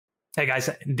Hey guys,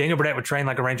 Daniel Burnett with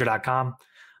trainlikearanger.com.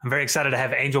 I'm very excited to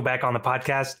have Angel back on the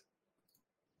podcast.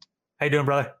 How you doing,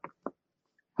 brother?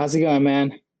 How's it going,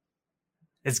 man?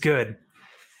 It's good.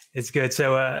 It's good.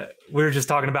 So we were just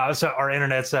talking about our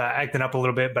internet's acting up a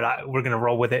little bit, but we're gonna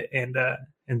roll with it and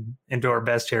do our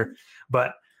best here.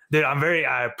 But dude,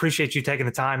 I appreciate you taking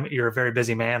the time. You're a very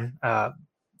busy man.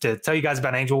 To tell you guys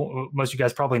about Angel, most of you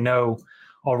guys probably know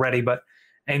already, but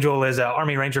Angel is an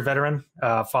Army Ranger veteran,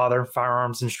 father,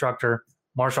 firearms instructor,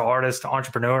 martial artist,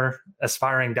 entrepreneur,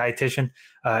 aspiring dietitian.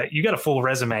 You got a full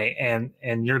resume,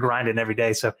 and you're grinding every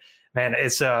day. So, man,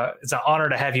 it's an honor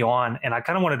to have you on. And I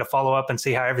kind of wanted to follow up and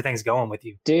see how everything's going with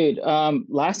you. Dude,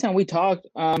 last time we talked,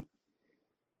 I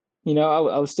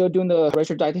was still doing the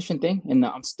registered dietitian thing, and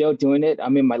I'm still doing it.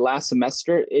 I'm in my last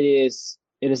semester. It is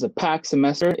a packed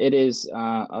semester. It is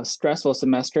a stressful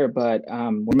semester, but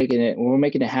we're making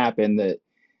it happen.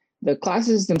 The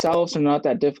classes themselves are not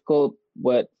that difficult,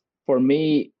 but for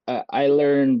me, I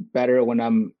learn better when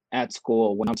I'm at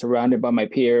school, when I'm surrounded by my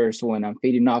peers, when I'm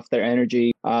feeding off their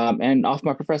energy, and off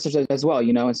my professors as well.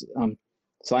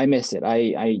 So I miss it.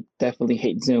 I definitely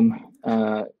hate Zoom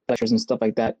lectures and stuff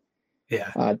like that.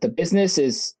 Yeah. The business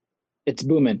it's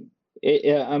booming.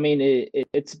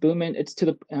 It's booming. It's to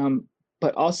the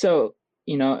but also,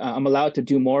 I'm allowed to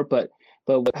do more. But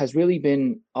what has really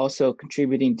been also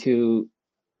contributing to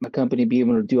my company being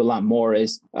able to do a lot more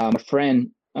is my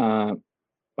friend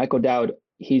Michael Dowd.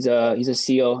 He's a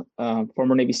SEAL,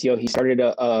 former Navy SEAL. He started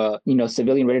a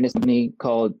civilian readiness company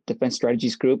called Defense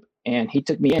Strategies Group, and he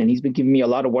took me in, and he's been giving me a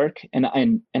lot of work, and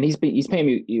he's paying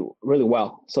me really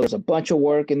well. So there's a bunch of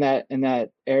work in that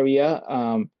area,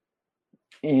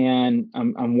 and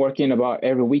I'm working about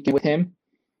every weekend with him.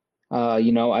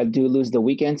 I do lose the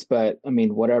weekends, but I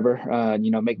mean, whatever.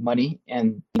 Make money.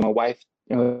 And my wife,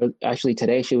 actually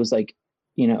today, she was like,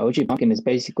 OG Pumpkin is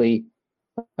basically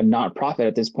a not-profit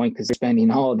at this point because they're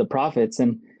spending all of the profits.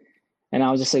 And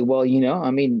I was just like, well,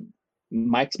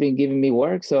 Mike's been giving me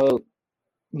work, so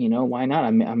why not?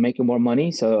 I'm making more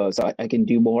money, so I can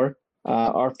do more.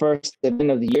 Our first event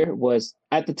of the year was,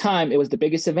 at the time, it was the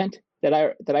biggest event that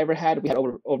I ever had. We had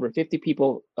over 50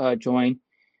 people join.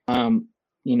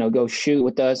 Go shoot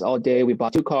with us all day. We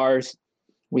bought 2 cars.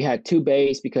 We had 2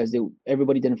 bays because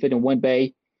everybody didn't fit in one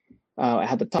bay. I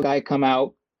had the top guy come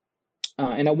out,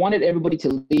 and I wanted everybody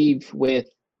to leave with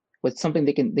something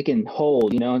they can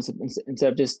hold,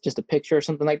 instead of just a picture or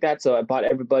something like that. So I bought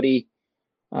everybody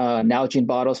Nalgene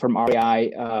bottles from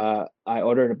REI. I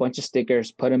ordered a bunch of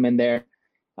stickers, put them in there,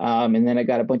 and then I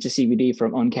got a bunch of CBD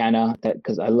from Uncana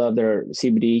because I love their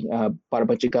CBD. Bought a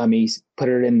bunch of gummies, put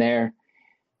it in there,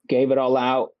 gave it all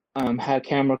out. Had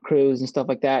camera crews and stuff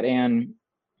like that, and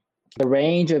the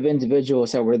range of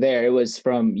individuals that were there, it was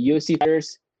from UFC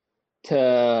fighters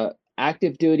to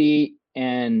active duty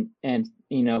and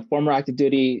former active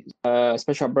duty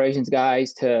special operations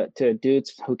guys to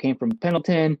dudes who came from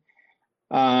Pendleton,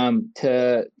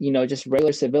 to just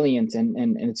regular civilians,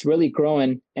 and it's really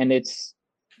growing, and it's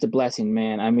a blessing,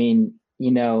 man. I mean,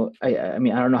 I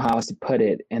don't know how else to put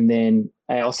it. And then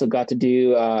I also got to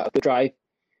do a food drive,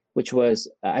 which was,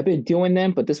 I've been doing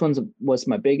them, but this one was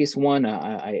my biggest one.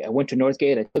 I went to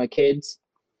Northgate. I took my kids.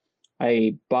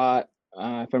 I bought,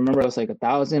 if I remember, it was like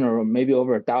 1,000 or maybe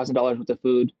over $1,000 worth of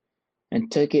food,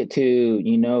 and took it to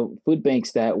food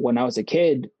banks that when I was a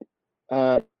kid,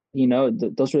 those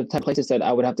were the type of places that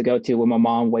I would have to go to with my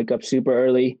mom. Wake up super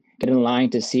early, get in line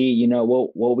to see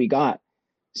what we got.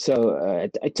 So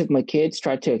I took my kids,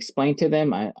 tried to explain to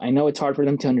them. I know it's hard for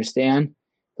them to understand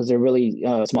because they're really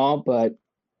small, but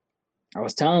I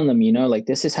was telling them, like,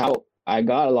 this is how I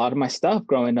got a lot of my stuff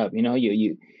growing up.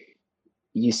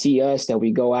 You see us that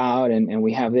we go out and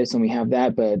we have this and we have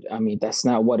that, but I mean, that's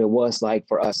not what it was like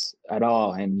for us at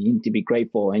all. And you need to be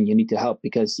grateful, and you need to help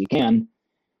because you can.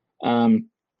 I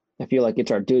feel like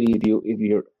it's our duty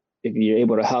if you're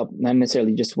able to help, not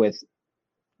necessarily just with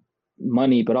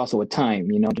money, but also with time,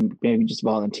 maybe just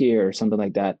volunteer or something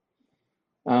like that.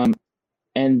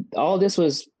 And all this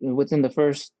was within the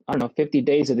first, 50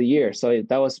 days of the year. So it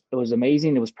was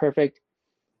amazing. It was perfect.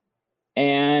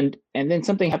 And then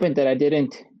something happened that I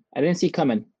didn't see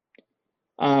coming.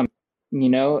 And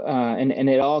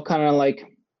it all kind of like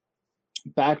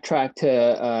backtracked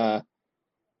to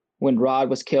when Rod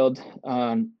was killed,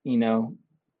 and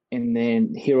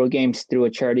then Hero Games threw a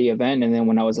charity event. And then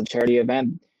when I was at a charity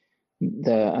event,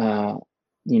 the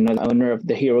owner of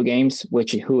the Hero Games,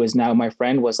 who is now my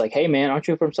friend, was like, "Hey man, aren't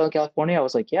you from Southern California?" I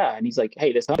was like, "Yeah." And he's like,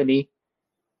 "Hey, this company,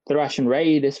 Thrash and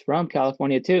Raid, is from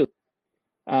California too."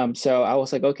 So I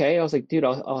was like, "Okay." I was like, "Dude,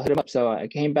 I'll hit him up." So I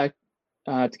came back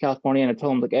to California, and I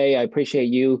told him, like, "Hey, I appreciate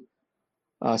you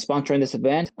sponsoring this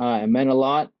event. It meant a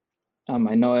lot.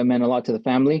 I know it meant a lot to the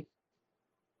family.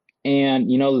 And,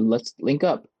 let's link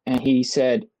up. And he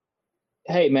said,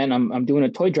 hey, man, I'm doing a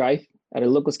toy drive at a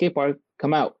local skate park.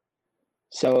 Come out.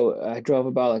 So I drove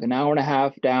about like an hour and a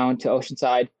half down to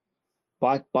Oceanside,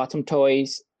 bought some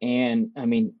toys. And I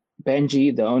mean,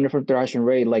 Benji, the owner from Thrash and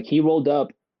Raid, like he rolled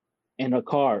up in a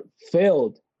car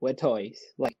filled with toys,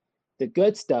 like the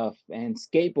good stuff and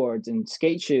skateboards and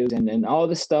skate shoes and all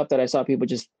the stuff that I saw people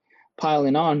just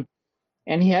piling on.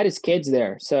 And he had his kids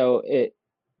there. So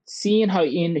seeing how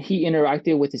he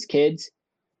interacted with his kids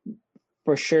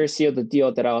for sure sealed the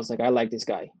deal that I was like, I like this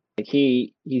guy. Like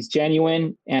he's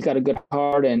genuine and he's got a good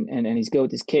heart and he's good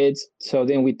with his kids. So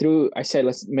then I said,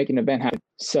 let's make an event happen.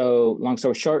 So long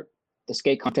story short, the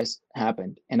skate contest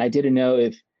happened. And I didn't know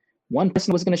if one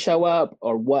person was going to show up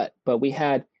or what, but we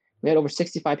had over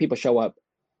 65 people show up.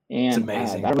 And It's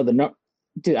amazing. I don't know the number,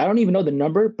 dude, I don't even know the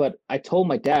number, but I told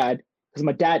my dad, because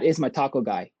my dad is my taco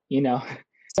guy, So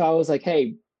I was like,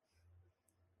 hey,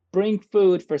 bring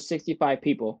food for 65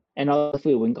 people, and all the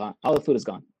food went gone. All the food is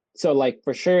gone. So like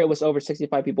for sure it was over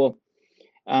 65 people.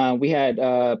 We had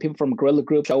people from Gorilla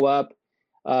Group show up,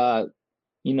 Live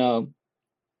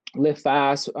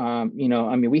Fast. I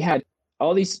mean, we had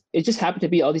all these, it just happened to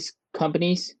be all these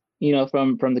companies,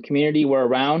 from the community were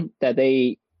around that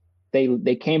they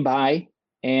came by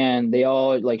and they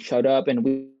all like showed up, and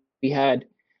we had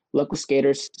local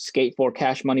skaters skate for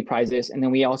cash money prizes. And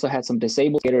then we also had some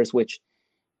disabled skaters, which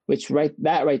right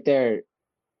there,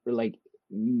 like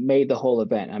made the whole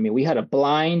event. I mean, we had a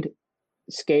blind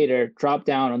skater drop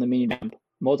down on the mini ramp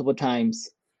multiple times.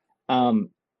 And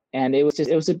it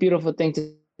was a beautiful thing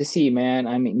to see, man.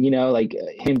 I mean, like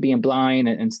him being blind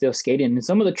and still skating, and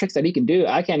some of the tricks that he can do,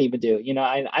 I can't even do,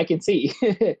 I can see.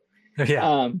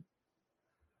 Yeah.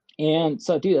 And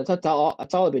so, dude, that's all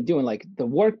I've been doing. Like the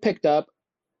work picked up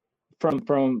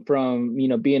from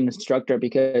being an instructor,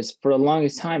 because for the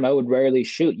longest time I would rarely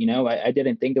shoot. I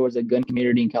didn't think there was a gun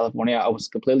community in California. I was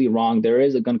completely wrong. There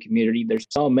is a gun community. There's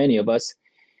so many of us.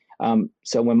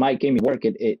 So when Mike gave me work,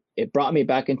 it brought me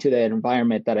back into that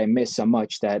environment that I miss so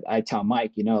much, that I tell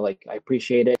Mike, like I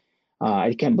appreciate it.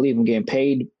 I can't believe I'm getting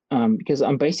paid, because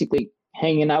I'm basically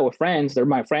hanging out with friends. They're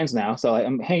my friends now. So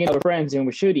I'm hanging out with friends and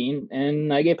we're shooting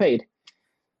and I get paid.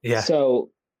 Yeah. So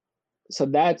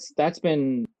that's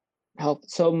been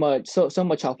helped so much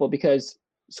helpful, because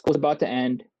school's about to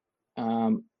end.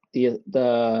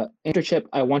 The internship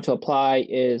I want to apply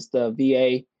is the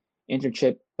VA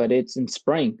internship, but it's in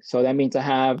spring. So that means I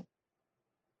have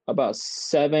about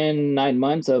 7-9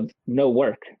 months of no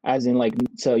work, as in like,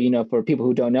 so, for people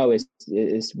who don't know, is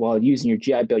while using your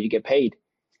GI Bill, you get paid.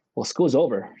 Well, school's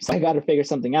over. So I got to figure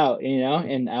something out,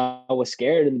 and I was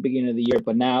scared in the beginning of the year,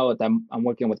 but now that I'm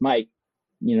working with Mike,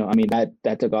 I mean,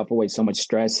 that took off away so much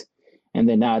stress. And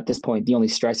then now at this point, the only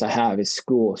stress I have is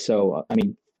school. So, I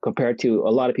mean, compared to a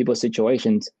lot of people's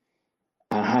situations,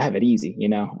 I have it easy,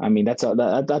 I mean, that's all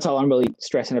I'm really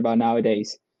stressing about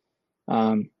nowadays.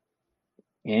 And,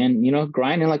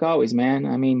 grinding like always, man.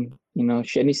 I mean,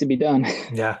 shit needs to be done.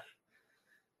 Yeah.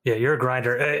 Yeah, you're a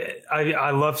grinder.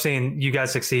 I love seeing you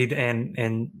guys succeed,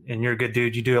 and you're a good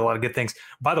dude. You do a lot of good things.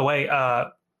 By the way,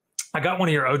 I got one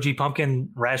of your OG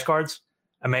pumpkin rash guards.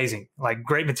 Amazing, like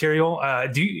great material.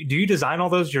 Do you design all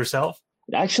those yourself?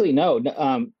 Actually, no.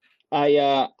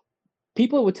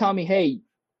 People would tell me, hey,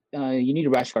 you need a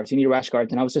rash guards. You need a rash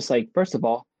guards, and I was just like, first of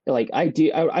all, like I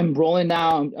do. I'm rolling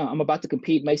now. I'm about to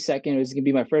compete May 2nd. It's gonna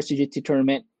be my first jiu-jitsu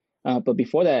tournament. But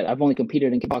before that, I've only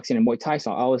competed in kickboxing and Muay Thai.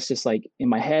 So I was just like, in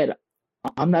my head,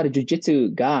 I'm not a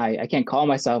jiu-jitsu guy. I can't call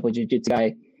myself a jiu-jitsu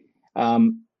guy.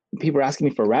 People were asking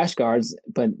me for rash guards,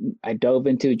 but I dove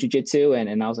into jiu-jitsu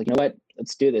and I was like, you know what?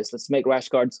 Let's do this. Let's make rash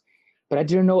guards. But I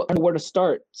didn't know where to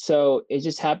start. So it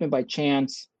just happened by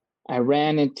chance. I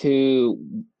ran into,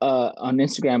 on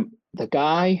Instagram, the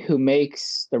guy who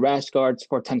makes the rash guards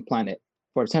for 10th Planet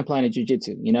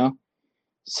Jiu-Jitsu,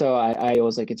 So I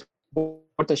was like, it's worth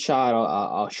a shot.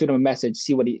 I'll shoot him a message,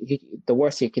 see what the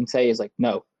worst he can say is like,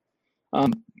 no.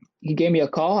 He gave me a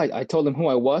call. I told him who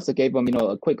I was. I gave him,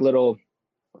 a quick little,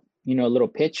 little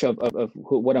pitch of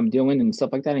what I'm doing and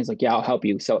stuff like that. And he's like, yeah, I'll help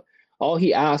you. So all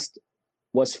he asked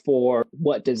was for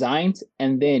what designs,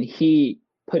 and then he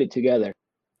put it together.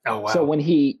 Oh, wow. So when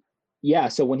he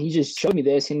just showed me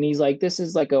this and he's like, this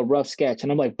is like a rough sketch.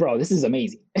 And I'm like, bro, this is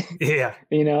amazing. Yeah.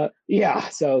 Yeah.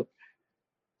 So,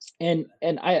 and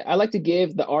I like to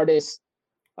give the artist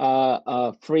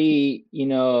a free, I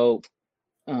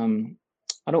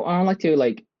don't like to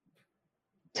like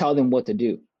tell them what to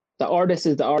do. The artist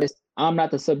is the artist. I'm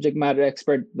not the subject matter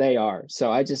expert. They are.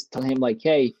 So I just tell him like,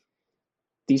 hey,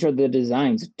 these are the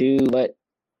designs. Do what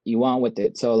you on with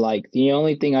it. So like the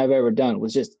only thing I've ever done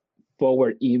was just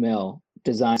forward email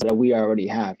designs that we already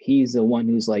have. He's the one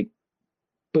who's like,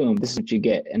 boom, this is what you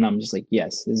get. And I'm just like,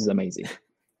 yes, this is amazing.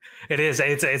 It is.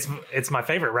 It's my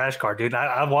favorite rash guard, dude.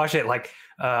 I wash it like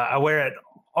I wear it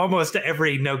almost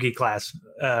every no-gi class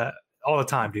all the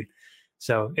time, dude.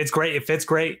 So it's great. It fits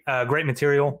great. Great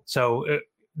material. So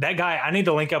that guy, I need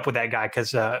to link up with that guy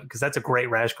because that's a great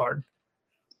rash guard.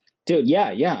 Dude,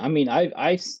 yeah. I mean,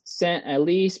 I've sent at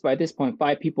least by this point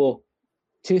 5 people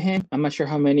to him. I'm not sure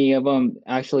how many of them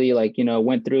actually like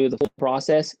went through the full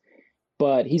process,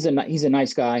 but he's a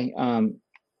nice guy.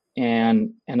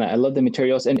 And I love the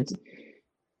materials, and it's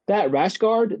that rash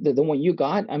guard, the one you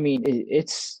got. I mean,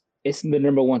 it's the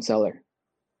number one seller.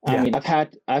 I mean,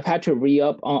 I've had to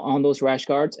re-up on those rash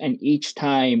guards, and each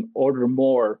time order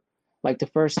more. Like the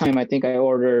first time, I think I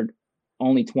ordered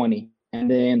only 20, and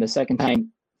then the second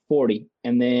time 40,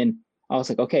 and then I was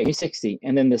like, okay, 60,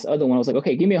 and then this other one I was like,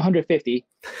 okay, give me 150,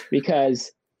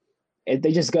 because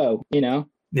they just go,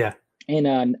 Yeah. And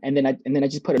then I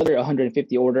just put another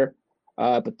 150 order,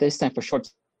 but this time for short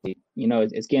sleeve.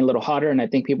 It's getting a little hotter, and I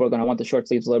think people are going to want the short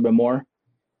sleeves a little bit more.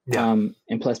 Yeah.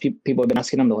 And plus people have been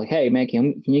asking them, they're like, hey man,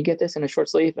 can you get this in a short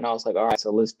sleeve? And I was like, all right,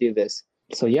 so let's do this.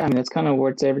 So yeah, I mean, that's kind of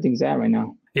where everything's at right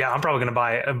now. Yeah, I'm probably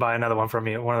gonna buy another one from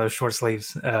you, one of those short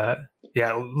sleeves.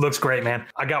 Yeah, it looks great, man.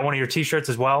 I got one of your t-shirts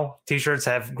as well. T-shirts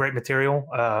have great material.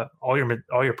 All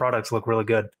your products look really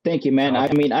good. Thank you, man.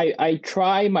 I mean, I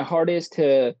try my hardest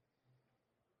to.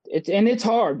 It's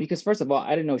hard because first of all, I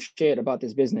didn't know shit about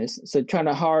this business. So trying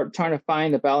to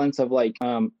find the balance of like,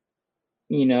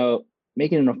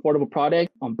 making an affordable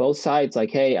product on both sides. Like,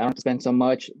 hey, I don't have to spend so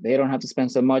much. They don't have to spend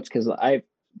so much, because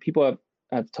people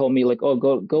have told me like, oh,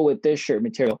 go with this shirt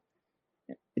material.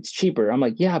 It's cheaper. I'm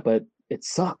like, yeah, but it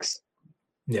sucks.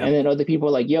 Yeah. And then other people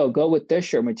are like, yo, go with this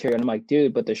shirt material. And I'm like,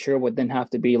 dude, but the shirt would then have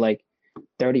to be like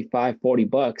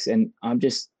 $35-$40. And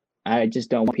I just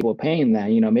don't want people paying that.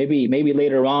 Maybe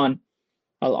later on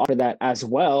I'll offer that as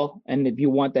well. And if you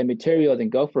want that material, then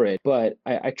go for it. But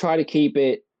I try to keep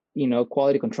it,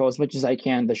 quality control as much as I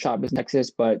can. The shop is in Texas,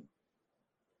 but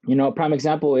a prime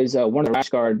example is one of the rash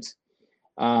guards,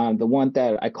 the one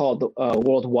that I call the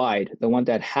worldwide, the one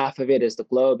that half of it is the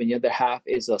globe and the other half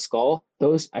is a skull.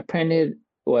 Those I printed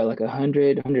like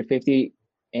 100, 150,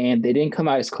 and they didn't come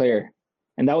out as clear.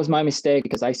 And that was my mistake,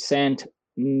 because I sent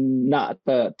not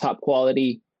the top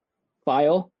quality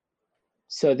file.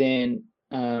 So then,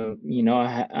 I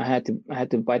had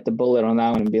to bite the bullet on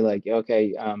that one and be like,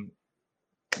 okay, I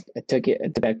took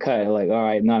that cut. Like, all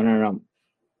right, no,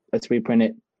 let's reprint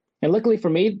it. And luckily for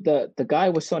me, the guy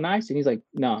was so nice, and he's like,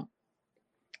 no,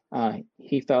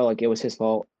 he felt like it was his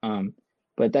fault.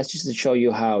 But that's just to show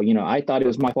you how, I thought it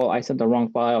was my fault. I sent the wrong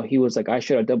file. He was like, I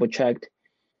should have double checked.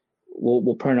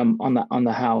 We'll print them on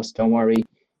the house. Don't worry.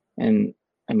 And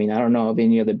I mean, I don't know of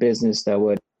any other business that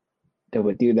would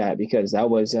do that, because that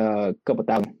was a couple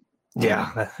thousand.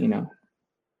 Yeah.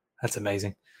 That's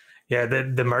amazing. Yeah.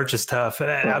 The merch is tough.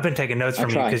 I've been taking notes from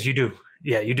you, because you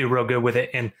do real good with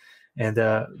it. And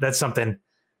that's something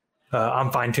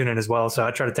I'm fine tuning as well. So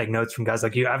I try to take notes from guys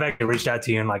like you. I've actually reached out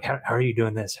to you and like, how are you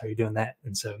doing this? How are you doing that?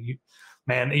 And so you've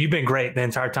been great the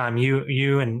entire time.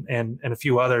 You and a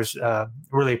few others,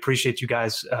 really appreciate you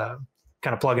guys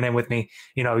kind of plugging in with me.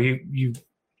 You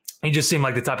just seem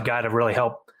like the type of guy to really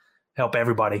help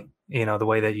everybody, the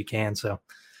way that you can. So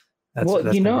that's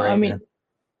great,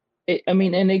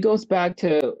 and it goes back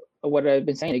to what I've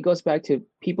been saying. It goes back to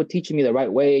people teaching me the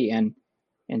right way and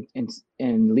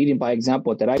leading by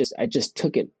example, that I just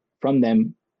took it from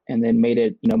them and then made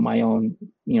it, my own,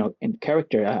 in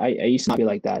character. I used to not be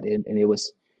like that. And it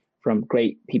was from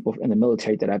great people in the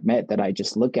military that I've met that I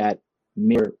just look at,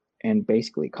 mirror, and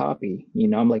basically copy.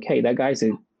 I'm like, hey,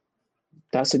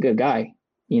 that's a good guy.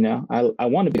 I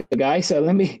want to be the guy. So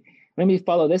let me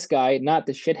follow this guy, not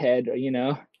the shithead,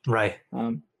 Right.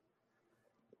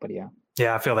 But yeah.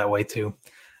 Yeah, I feel that way too.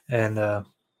 And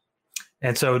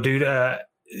so, dude,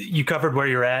 you covered where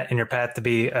you're at in your path to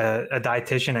be a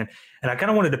dietitian, and I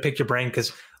kind of wanted to pick your brain,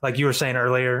 because like you were saying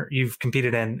earlier, you've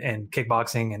competed in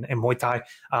kickboxing and Muay Thai.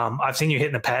 I've seen you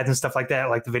hitting the pads and stuff like that,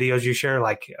 like the videos you share,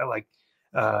 like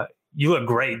you look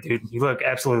great, dude. You look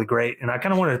absolutely great. And I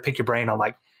kind of wanted to pick your brain on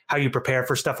like how you prepare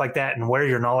for stuff like that, and where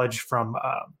your knowledge from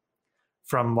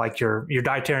like your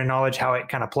dietary knowledge, how it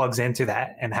kind of plugs into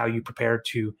that, and how you prepare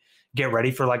to get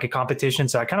ready for like a competition.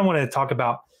 So I kind of wanted to talk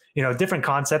about, different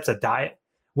concepts of diet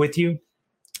with you.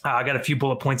 I got a few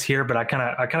bullet points here, but I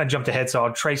kind of jumped ahead, so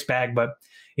I'll trace back. But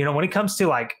when it comes to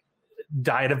like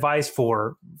diet advice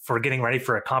for getting ready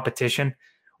for a competition,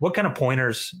 what kind of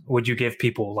pointers would you give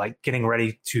people like getting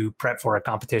ready to prep for a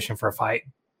competition, for a fight?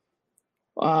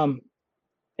 Um,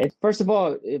 first of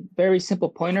all, very simple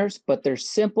pointers, but they're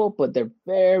simple, but they're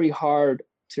very hard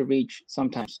to reach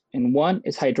sometimes. And one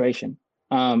is hydration.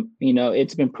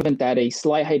 It's been proven that a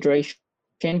slight hydration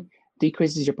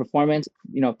decreases your performance,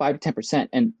 5 to 10%.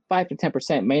 And 5 to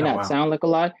 10% may Oh, not wow. sound like a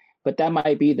lot, but that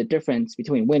might be the difference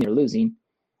between winning or losing,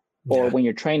 or Yeah. when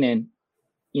you're training,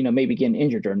 maybe getting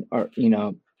injured or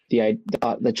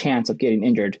the chance of getting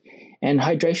injured. And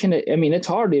hydration, I mean, it's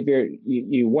hard if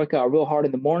you work out real hard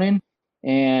in the morning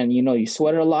and you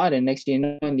sweat a lot, and next thing you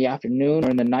know, in the afternoon or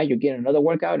in the night you're getting another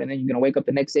workout, and then you're gonna wake up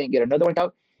the next day and get another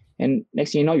workout, and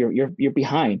next thing you know you're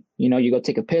behind. You go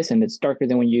take a piss and it's darker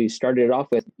than when you started it off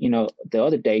with the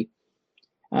other day.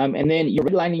 And then you're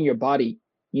redlining your body.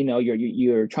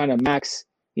 You're trying to max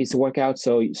these workouts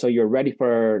so you're ready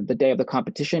for the day of the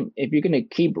competition. If you're going to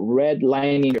keep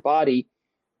redlining your body,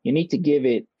 you need to give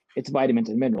it its vitamins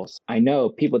and minerals. I know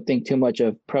people think too much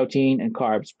of protein and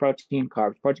carbs, protein,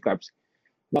 carbs, protein, carbs.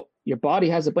 Well, your body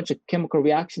has a bunch of chemical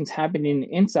reactions happening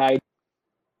inside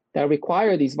that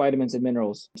require these vitamins and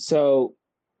minerals. So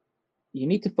you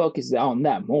need to focus on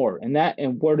that more.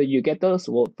 And where do you get those?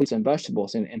 Well, fruits and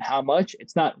vegetables. And how much?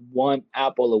 It's not one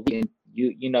apple a week.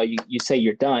 You say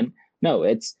you're done. No,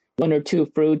 it's one or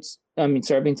two fruits.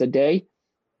 Servings a day,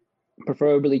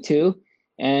 preferably two.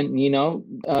 And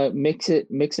mix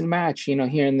and match.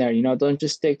 Here and there. Don't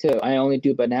just stick to I only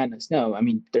do bananas. No,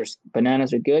 there's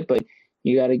bananas are good, but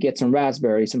you got to get some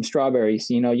raspberries, some strawberries.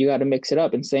 You got to mix it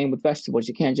up. And same with vegetables.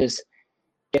 You can't just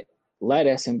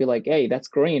lettuce and be like, hey, that's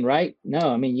green, right?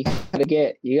 No, you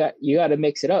gotta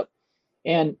mix it up.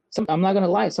 And I'm not gonna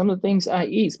lie, some of the things I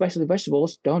eat, especially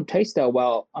vegetables, don't taste that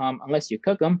well unless you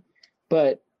cook them.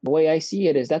 But the way I see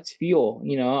it is that's fuel.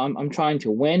 I'm trying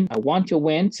to win. I want to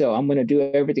win, so I'm gonna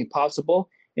do everything possible.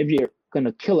 If you're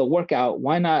gonna kill a workout,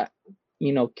 why not,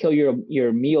 kill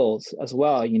your meals as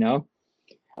well?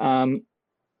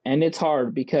 And it's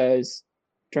hard because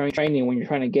during training, when you're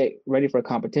trying to get ready for a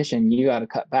competition, you got to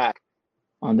cut back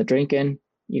on the drinking.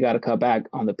 You got to cut back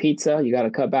on the pizza. You got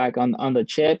to cut back on the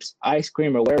chips, ice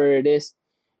cream, or whatever it is.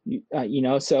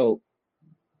 So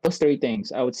those three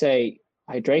things, I would say: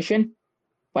 hydration,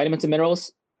 vitamins and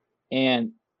minerals,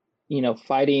 and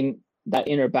fighting that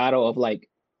inner battle of like,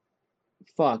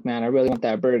 fuck, man, I really want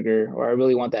that burger, or I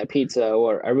really want that pizza,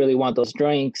 or I really want those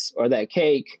drinks, or that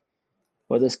cake,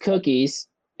 or those cookies.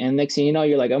 And next thing you know,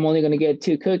 you're like, I'm only going to get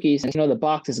two cookies, and the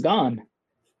box is gone.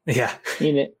 Yeah.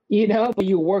 But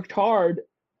you worked hard.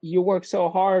 You worked so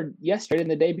hard yesterday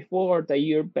and the day before that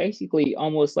you're basically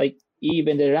almost like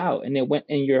evened it out, and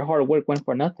your hard work went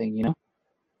for nothing.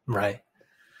 Right.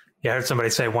 Yeah, I heard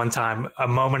somebody say one time, a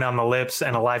moment on the lips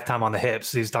and a lifetime on the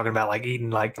hips. He's talking about like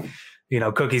eating like,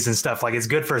 cookies and stuff. Like it's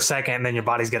good for a second and then your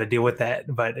body's got to deal with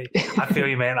that. But I feel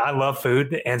you, man. I love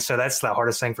food. And so that's the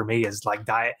hardest thing for me is like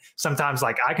diet. Sometimes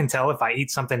like I can tell if I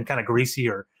eat something kind of greasy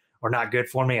or not good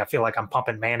for me. I feel like I'm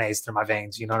pumping mayonnaise through my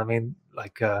veins. You know what I mean?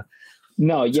 Like,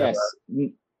 no, yes.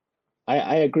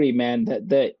 I agree, man. That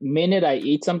the minute I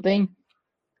eat something,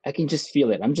 I can just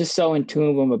feel it. I'm just so in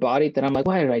tune with my body that I'm like,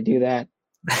 why did I do that?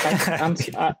 I'm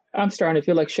starting to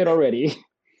feel like shit already.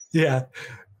 Yeah.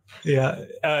 Yeah.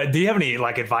 Do you have any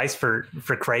like advice for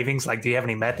cravings? Like, do you have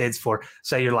any methods for,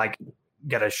 say you're like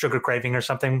got a sugar craving or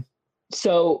something?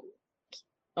 So,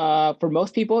 for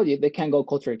most people, they can't go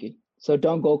cold turkey. So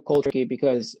don't go cold turkey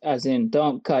because, as in,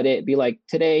 don't cut it. Be like,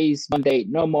 today's Monday,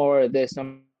 no more of this,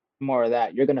 no more of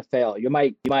that. You're gonna fail. You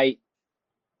might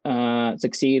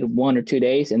succeed 1 or 2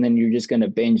 days, and then you're just gonna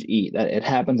binge eat. That it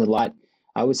happens a lot.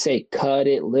 I would say cut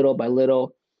it little by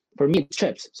little. For me, it's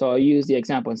chips. So I'll use the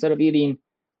example. Instead of eating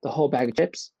the whole bag of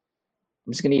chips,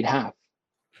 I'm just gonna eat half,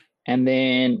 and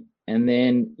then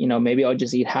maybe I'll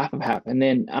just eat half of half, and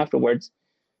then afterwards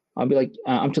I'll be like,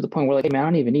 I'm to the point where like, hey man, I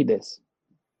don't even need this.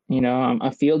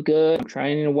 I feel good. I'm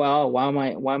trying it well. Why am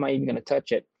I even gonna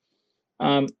touch it?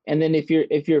 And then if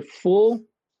you're full,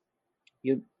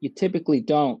 you typically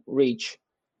don't reach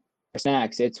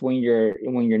snacks. It's when you're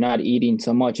not eating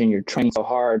so much and you're training so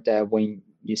hard that when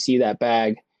you see that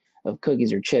bag of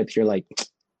cookies or chips, you're like,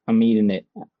 I'm eating it.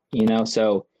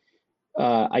 So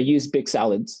I use big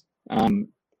salads. And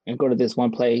go to this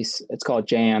one place. It's called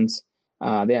Jan's.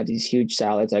 They have these huge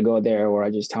salads. I go there, or I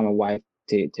just tell my wife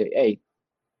to hey,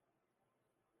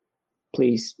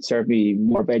 please serve me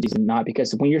more veggies than not,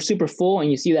 because when you're super full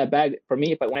and you see that bag, for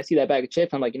me, when I see that bag of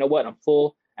chips, I'm like, you know what? I'm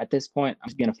full at this point. I'm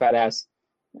just being a fat ass.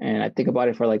 And I think about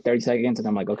it for like 30 seconds and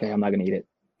I'm like, okay, I'm not going to eat it.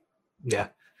 Yeah.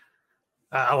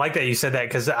 I like that you said that,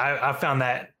 because I found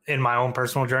that in my own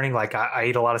personal journey. Like I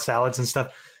eat a lot of salads and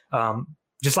stuff.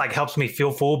 Just like helps me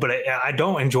feel full, but I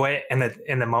don't enjoy it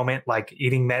in the moment, like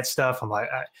eating that stuff. I'm like,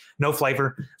 no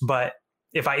flavor, but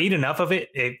if I eat enough of it,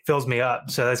 it fills me up.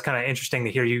 So that's kind of interesting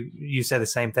to hear you say the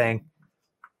same thing.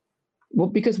 Well,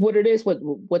 because what it is,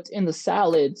 what's in the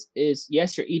salads is,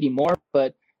 yes, you're eating more,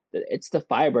 but it's the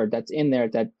fiber that's in there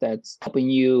that's helping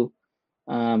you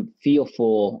feel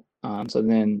full. So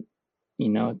then,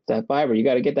 that fiber, you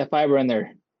got to get that fiber in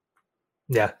there.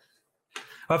 Yeah.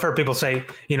 I've heard people say,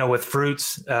 with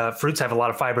fruits, fruits have a lot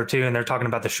of fiber too, and they're talking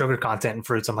about the sugar content in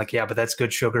fruits. I'm like, yeah, but that's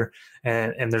good sugar,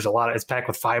 and there's a lot of, it's packed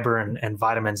with fiber and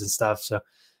vitamins and stuff. So,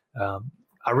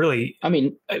 I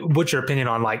mean, what's your opinion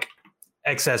on like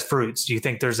excess fruits? Do you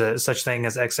think there's a such thing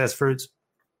as excess fruits?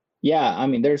 Yeah, I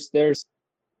mean, there's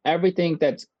everything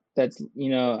that's I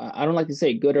don't like to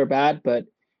say good or bad, but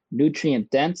nutrient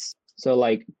dense. So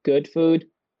like good food,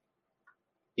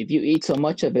 if you eat so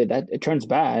much of it, that it turns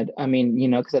bad. I mean,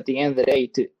 because at the end of the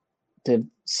day, to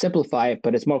simplify it,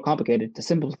 but it's more complicated. To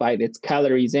simplify it, it's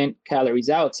calories in, calories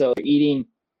out. So you're eating,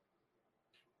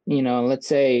 let's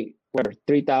say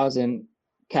 3,000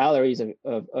 calories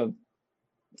of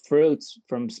fruits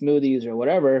from smoothies or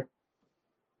whatever.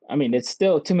 I mean, it's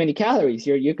still too many calories.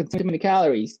 You're consuming too many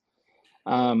calories.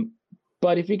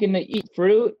 But if you're gonna eat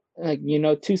fruit, like 2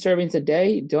 servings a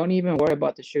day, don't even worry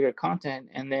about the sugar content.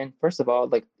 And then first of all,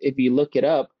 like if you look it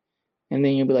up, and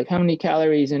then you'll be like, how many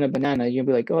calories in a banana? You'll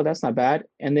be like, oh, that's not bad.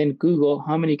 And then Google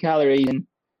how many calories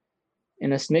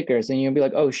in a Snickers, and you'll be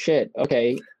like, oh shit,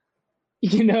 okay,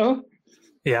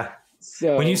 Yeah.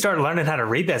 So when you start learning how to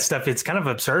read that stuff, it's kind of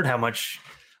absurd how much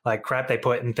like crap they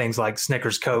put in things like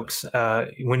Snickers, Cokes.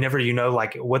 Whenever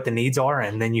like what the needs are,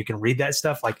 and then you can read that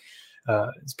stuff, like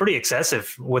it's pretty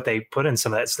excessive what they put in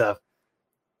some of that stuff.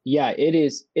 Yeah, it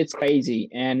is. It's crazy.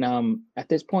 And at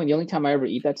this point, the only time I ever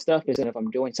eat that stuff is if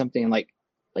I'm doing something like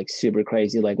super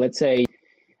crazy. Like let's say,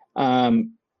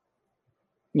 I'm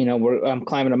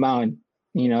climbing a mountain.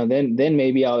 Then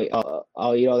maybe I'll eat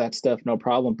all that stuff, no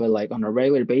problem. But like on a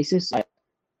regular basis, if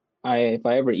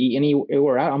I ever eat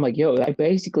anywhere out, I'm like, yo, I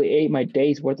basically ate my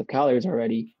day's worth of calories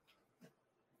already.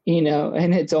 And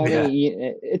it's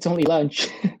only lunch.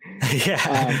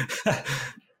 Yeah.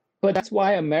 But that's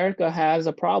why America has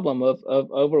a problem of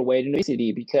overweight and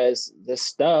obesity, because the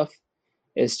stuff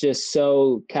is just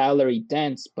so calorie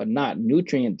dense, but not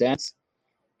nutrient dense,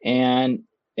 and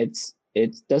it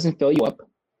doesn't fill you up.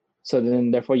 So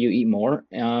then, therefore, you eat more,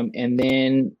 and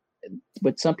then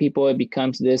with some people, it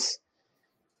becomes this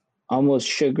almost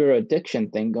sugar addiction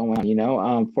thing going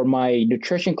on. For my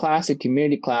nutrition class and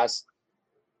community class,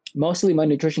 mostly my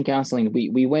nutrition counseling,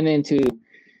 we went into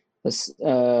this.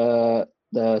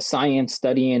 The science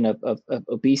studying of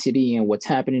obesity and what's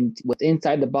happening with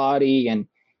inside the body and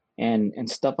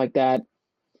stuff like that.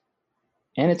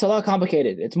 And it's a lot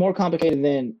complicated. It's more complicated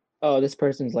than, oh, this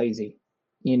person's lazy,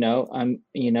 or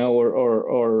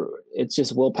it's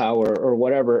just willpower or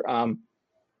whatever.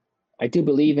 I do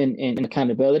believe in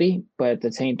accountability, but at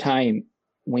the same time,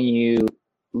 when you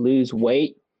lose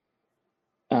weight,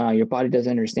 your body doesn't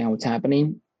understand what's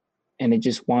happening, and it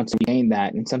just wants to regain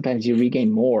that. And sometimes you regain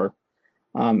more.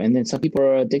 And then some people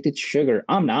are addicted to sugar.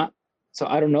 I'm not, so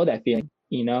I don't know that feeling.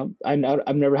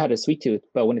 I've never had a sweet tooth,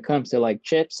 but when it comes to like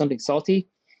chips, something salty,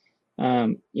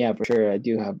 yeah, for sure, I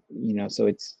do have. So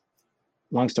it's,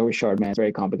 long story short, man, it's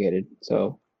very complicated.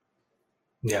 So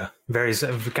yeah,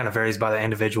 kind of varies by the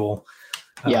individual.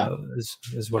 Yeah,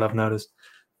 is what I've noticed.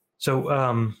 So,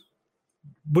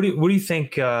 what do you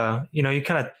think? You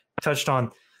kind of touched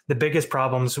on the biggest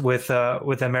problems with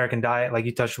the American diet. Like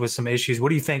you touched with some issues. What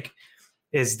do you think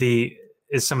is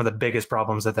some of the biggest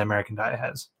problems that the American diet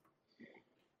has?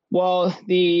 Well,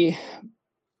 we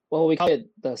call it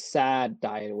the SAD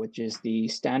diet, which is the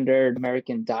standard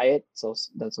American diet. So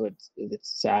that's what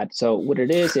it's SAD. So what it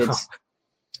is,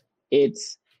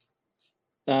 it's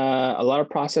a lot of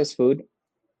processed food,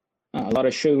 a lot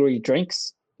of sugary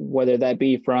drinks, whether that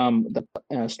be from the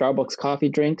Starbucks coffee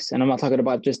drinks. And I'm not talking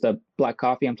about just the black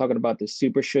coffee. I'm talking about the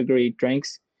super sugary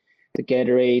drinks, the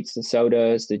Gatorades, the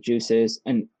sodas, the juices.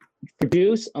 And for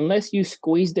juice, unless you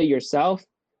squeezed it yourself,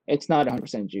 it's not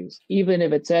 100% juice. Even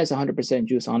if it says 100%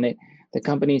 juice on it, the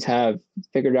companies have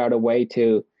figured out a way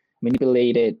to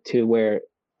manipulate it to where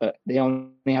they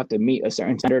only have to meet a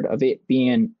certain standard of it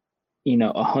being,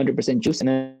 100% juice, and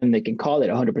then they can call it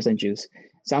 100% juice.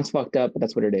 Sounds fucked up, but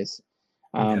that's what it is.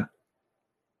 Yeah.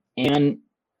 And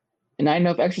not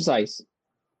enough exercise.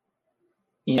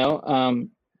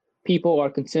 People are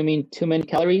consuming too many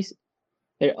calories.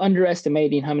 They're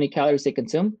underestimating how many calories they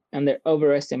consume, and they're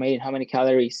overestimating how many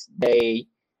calories they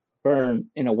burn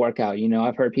in a workout.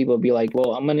 I've heard people be like,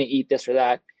 well, I'm going to eat this or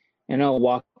that, and I'll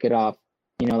walk it off,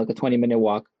 like a 20-minute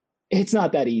walk. It's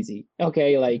not that easy.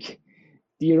 Okay. Like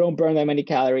you don't burn that many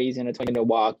calories in a 20-minute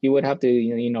walk. You would have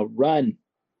to, run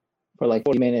for like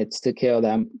 40 minutes to kill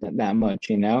that much,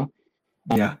 you know?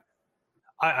 Yeah.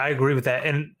 I agree with that.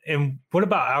 And what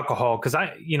about alcohol? Because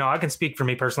I can speak for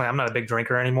me personally. I'm not a big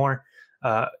drinker anymore.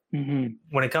 Uh, Mhm.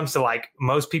 when it comes to like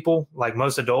most people, like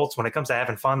most adults, when it comes to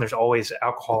having fun, there's always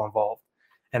alcohol involved,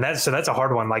 and that's a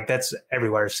hard one. Like that's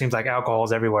everywhere. It seems like alcohol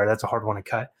is everywhere. That's a hard one to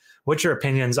cut. What's your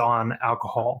opinions on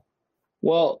alcohol?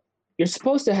 Well, you're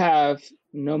supposed to have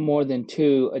no more than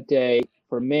two a day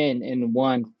for men and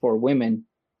one for women,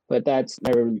 but that's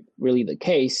never really the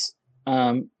case.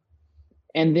 Um,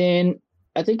 and then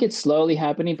I think it's slowly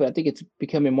happening, but I think it's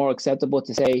becoming more acceptable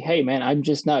to say, "Hey, man, I'm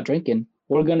just not drinking.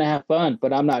 We're gonna have fun,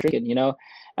 but I'm not drinking." You know,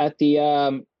 at the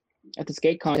um, at the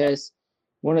skate contest,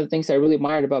 one of the things I really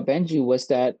admired about Benji was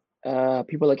that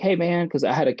people were like, "Hey, man," because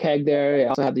I had a keg there. I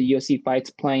also had the UFC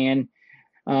fights playing.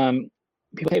 Um,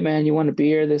 People, "Hey, man, you want a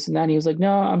beer? This and that." And he was like,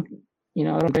 "No, I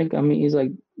don't drink." I mean, he's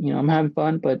like, "I'm having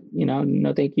fun, but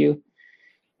no, thank you."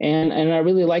 And I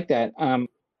really like that.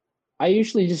 I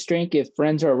usually just drink if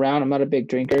friends are around. I'm not a big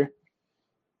drinker,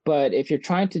 but if you're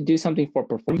trying to do something for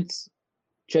performance,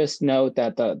 just know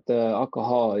that the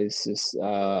alcohol is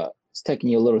taking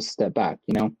you a little step back,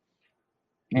 you know.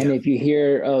 And Yeah. if you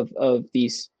hear of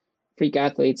these freak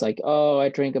athletes like, "Oh, I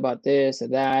drink about this or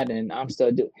that, and I'm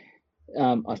still do,"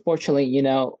 unfortunately,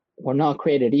 we're not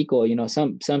created equal.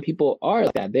 Some people are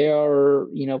like that. They are,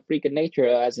 freak of nature,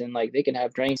 as in like they can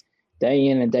have drinks day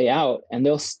in and day out, and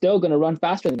they're still gonna run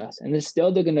faster than us, and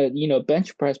they're gonna,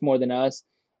 bench press more than us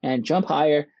and jump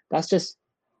higher. That's just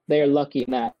they're lucky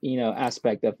in that,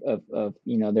 aspect of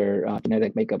their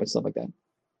genetic makeup and stuff like that.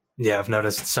 Yeah, I've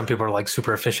noticed some people are like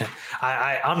super efficient.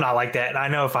 I'm not like that. I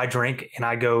know if I drink and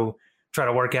I go try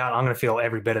to work out, I'm going to feel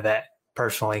every bit of that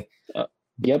personally. Uh,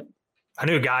 yep. I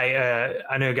knew a guy.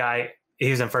 I knew a guy.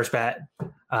 He was in first bat.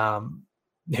 Um,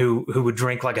 who would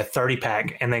drink like a 30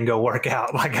 pack and then go work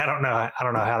out. Like I don't know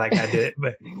how that guy did it,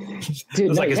 but it Dude,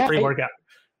 was no, like his yeah, pre workout.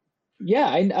 yeah,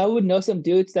 I would know some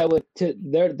dudes that would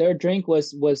their drink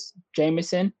was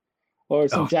Jameson or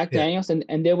some Oh Jack yeah, Daniels,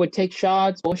 and they would take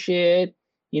shots, bullshit,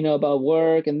 about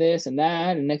work and this and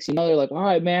that, and next they're like, "All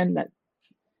right, man,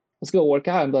 let's go work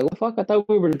out." And be like, "What the fuck? I thought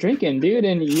we were drinking, dude,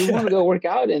 and you want to go work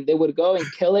out?" And they would go and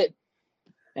kill it,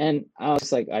 and I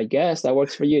was like, "I guess that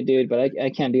works for you, dude, but I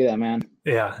can't do that, man."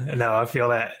 yeah. No, I feel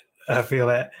that. I feel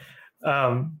that.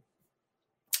 Um,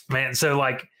 man, so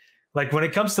like when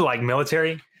it comes to like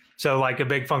military, so like a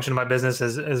big function of my business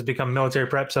has become military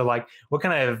prep. So like, what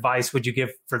kind of advice would you give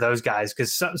for those guys?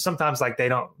 Because sometimes like they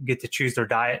don't get to choose their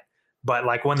diet, but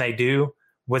like when they do,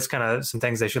 what's kind of some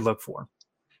things they should look for?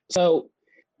 So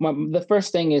the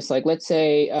first thing is like, let's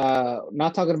say,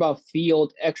 not talking about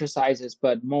field exercises,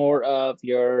 but more of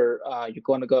you're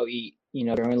going to go eat,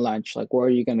 during lunch. Like, where are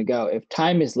you going to go? If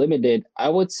time is limited, I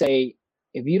would say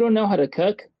if you don't know how to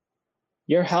cook,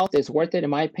 your health is worth it, in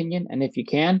my opinion. And if you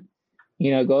can,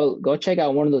 go check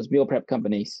out one of those meal prep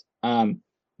companies.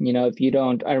 If you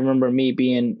don't, I remember me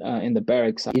being in the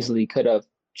barracks, I easily could have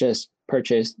just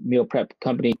purchased meal prep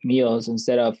company meals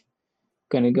instead of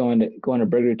going to go into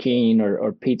Burger King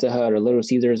or Pizza Hut or Little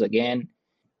Caesars again.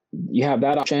 You have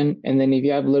that option, and then if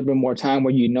you have a little bit more time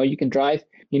where you can drive,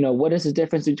 what is the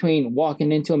difference between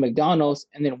walking into a McDonald's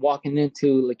and then walking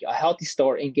into like a healthy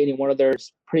store and getting one of their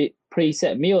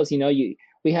preset meals?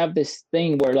 We have this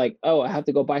thing where like, oh, I have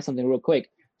to go buy something real quick,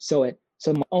 so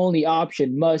my only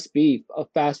option must be a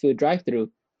fast food drive-through.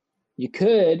 You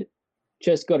could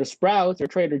just go to Sprouts or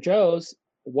Trader Joe's,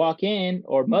 walk in,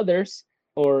 or Mother's,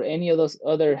 or any of those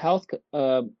other health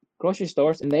grocery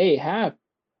stores, and they have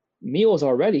meals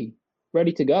already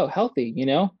ready to go, healthy,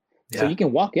 So Yeah. you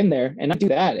can walk in there and I do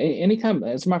that anytime.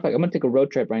 As a matter of fact, I'm gonna take a road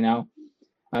trip right now.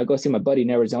 I go see my buddy in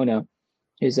Arizona.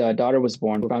 His daughter was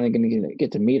born. We're finally gonna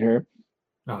get to meet her,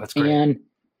 Oh, that's great. and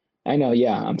I know,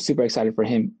 yeah, I'm super excited for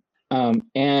him.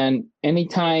 And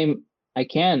anytime I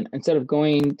can, instead of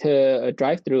going to a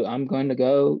drive-through, I'm going to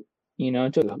go,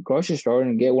 to a grocery store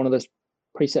and get one of those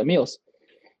preset meals.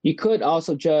 You could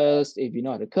also just, if you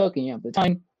know how to cook and you have the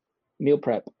time, meal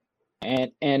prep.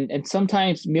 And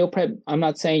sometimes meal prep, I'm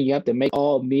not saying you have to make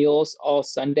all meals all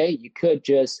Sunday. You could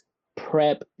just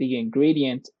prep the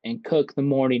ingredients and cook the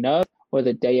morning of or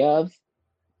the day of.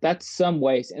 That's some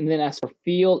ways. And then as for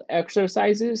field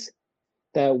exercises,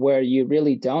 that where you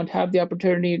really don't have the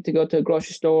opportunity to go to a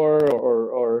grocery store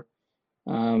or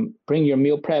bring your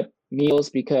meal prep meals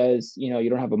because you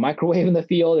don't have a microwave in the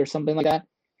field or something like that.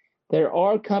 There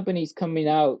are companies coming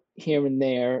out here and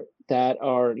there that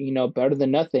are better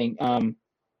than nothing. I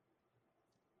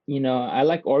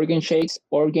like organ shakes,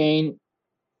 organ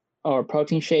or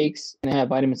protein shakes, and they have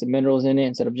vitamins and minerals in it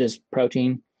instead of just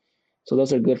protein. So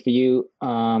those are good for you.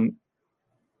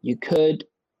 You could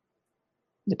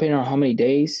depending on how many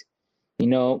days,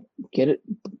 get it,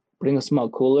 bring a small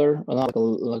cooler, or like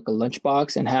a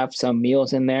lunchbox, and have some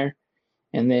meals in there.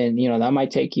 And then, that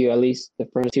might take you at least the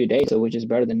first 2 days, so which is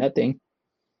better than nothing.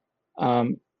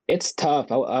 It's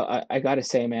tough. I gotta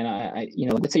say, man,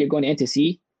 let's say you're going to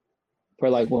NTC for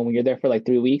like when you're there for like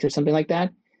 3 weeks or something like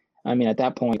that. I mean, at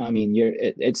that point, I mean,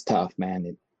 it's tough,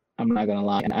 man. I'm not gonna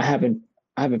lie. And I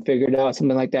haven't figured out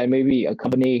something like that. Maybe a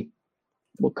company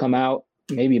will come out.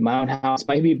 Maybe my own house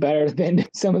might be better than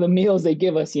some of the meals they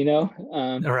give us,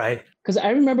 Right. Because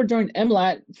I remember during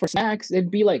MLAT for snacks,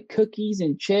 it'd be like cookies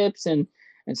and chips and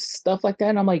stuff like that.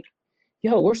 And I'm like,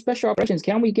 yo, we're special operations.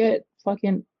 Can't we get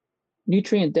fucking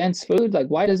nutrient dense food? Like,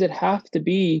 why does it have to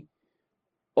be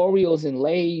Oreos and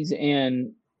Lay's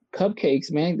and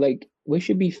cupcakes, man? Like, we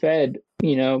should be fed,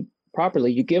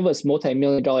 properly. You give us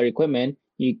multi-million-dollar equipment.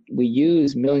 We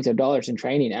use millions of dollars in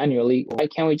training annually. Why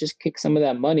can't we just kick some of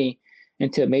that money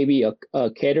into maybe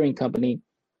a catering company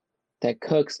that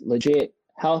cooks legit,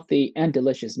 healthy, and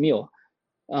delicious meal?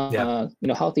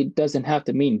 Healthy doesn't have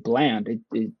to mean bland.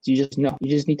 You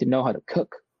just need to know how to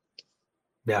cook.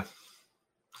 Yeah.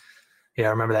 Yeah,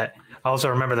 I remember that. I also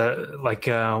remember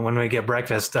when we get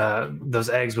breakfast, those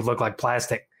eggs would look like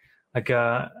plastic. Like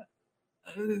I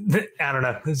don't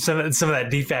know, some of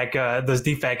that defac, those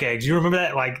defac eggs. You remember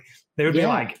that? Like they would be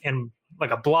like in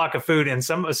like a block of food, and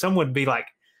some would be like,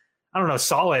 I don't know,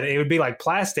 solid. It would be like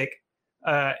plastic,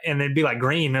 and it'd be like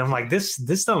green. And I'm like, this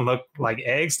don't look like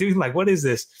eggs, dude. Like, what is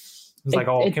this? It's like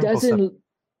all chemical stuff.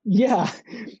 Yeah,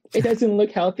 it doesn't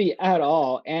look healthy at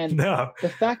all. And no. the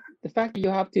fact that you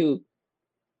have to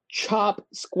chop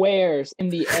squares in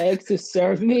the eggs to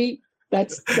serve me,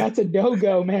 that's a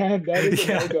no-go, man. That is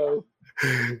a no-go.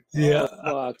 Yeah.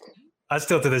 Oh, fuck. I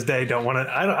still to this day don't want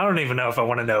to. I don't even know if I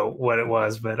want to know what it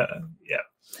was, but yeah.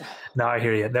 No, I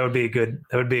hear you. That would be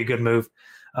a good move,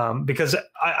 because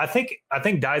I think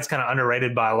diet's kind of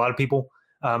underrated by a lot of people.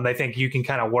 They think you can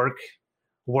kind of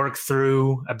work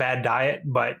through a bad diet,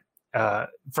 but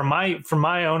from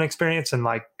my own experience and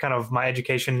like kind of my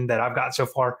education that I've got so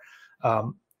far,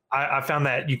 I found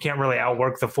that you can't really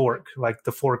outwork the fork. Like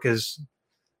the fork is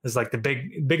like the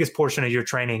biggest portion of your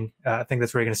training. I think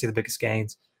that's where you're going to see the biggest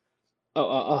gains.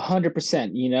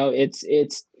 100%.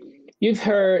 It's you've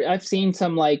heard. I've seen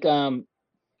some like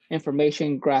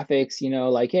information graphics.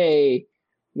 Like, hey,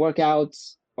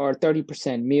 workouts are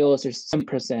 30%, meals or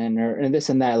 7%, or this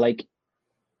and that. Like,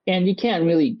 and you can't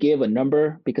really give a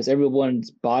number because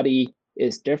everyone's body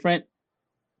is different.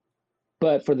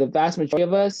 But for the vast majority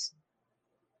of us,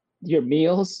 your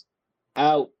meals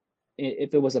out,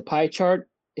 if it was a pie chart,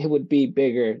 it would be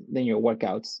bigger than your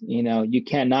workouts. You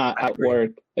cannot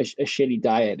outwork a shitty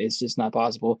diet. It's just not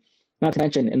possible. Not to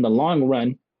mention, in the long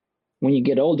run, when you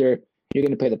get older, you're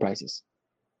going to pay the prices.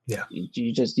 Yeah.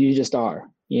 You just are.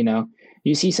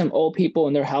 You see some old people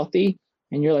and they're healthy,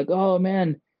 and you're like, oh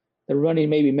man, they're running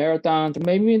maybe marathons, or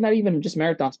maybe not even just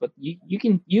marathons, but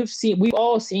we've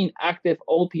all seen active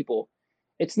old people.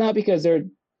 It's not because they're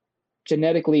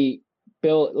genetically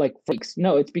built like freaks.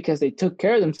 No, it's because they took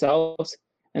care of themselves,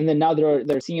 and then now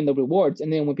they're seeing the rewards.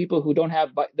 And then when people who don't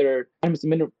have their vitamins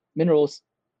and minerals,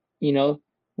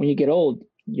 when you get old,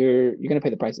 you're going to pay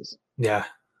the prices. Yeah,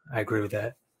 I agree with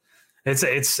that. It's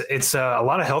a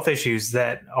lot of health issues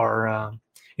that are,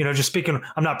 just speaking,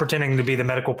 I'm not pretending to be the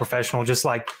medical professional, just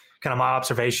like kind of my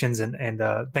observations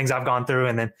and things I've gone through,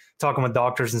 and then talking with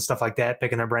doctors and stuff like that,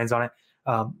 picking their brains on it.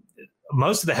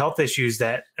 Most of the health issues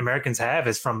that Americans have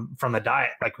is from the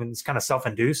diet. Like when it's kind of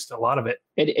self-induced, a lot of it.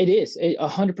 It is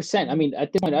 100%. I mean,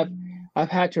 at this point, I've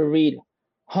had to read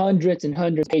hundreds and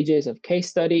hundreds of pages of case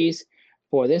studies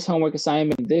for this homework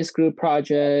assignment, this group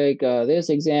project, this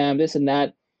exam, this and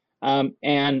that,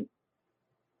 and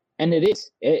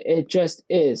it just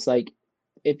is. Like,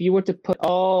 if you were to put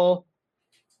all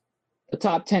the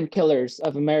top 10 killers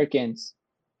of Americans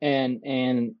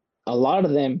and a lot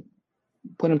of them,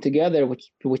 put them together,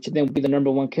 which then would be the number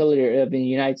one killer of the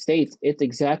United States, it's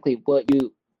exactly what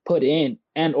you put in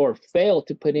and or fail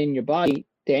to put in your body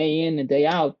day in and day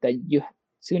out that you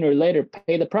sooner or later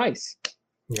pay the price.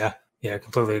 Yeah, I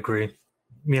completely agree.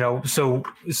 So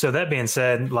that being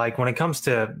said, like when it comes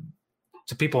to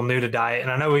people new to diet,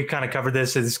 and I know we kind of covered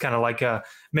this, it's kind of like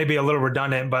maybe a little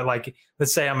redundant, but like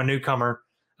let's say I'm a newcomer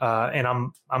and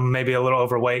I'm maybe a little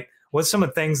overweight. What's some of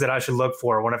the things that I should look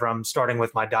for whenever I'm starting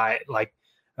with my diet? Like,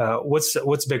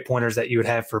 what's big pointers that you would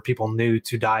have for people new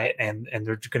to diet and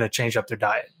they're going to change up their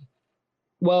diet?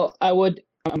 Well, I'm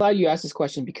glad you asked this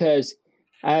question, because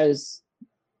as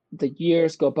the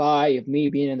years go by of me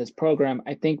being in this program,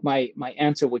 I think my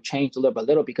answer would change a little by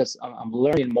little, because I'm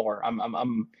learning more.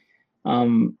 I'm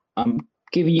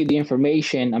giving you the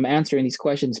information. I'm answering these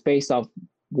questions based off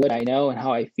what I know and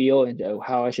how I feel and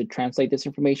how I should translate this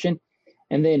information.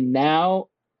 And then now,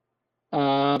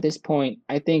 at this point,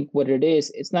 I think what it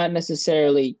is, it's not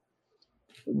necessarily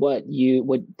what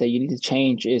that you need to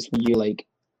change is when you like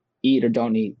eat or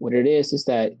don't eat. What it is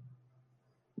that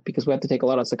because we have to take a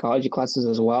lot of psychology classes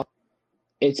as well,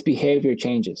 it's behavior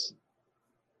changes.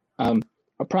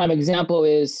 A prime example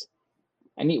is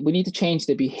we need to change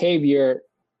the behavior,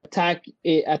 attack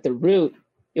it at the root.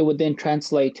 It would then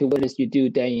translate to what it is you do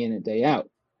day in and day out.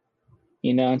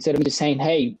 You know, instead of just saying,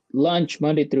 hey, lunch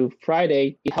Monday through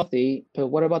Friday, eat healthy, but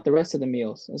what about the rest of the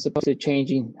meals? As opposed to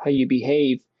changing how you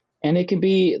behave. And it can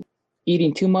be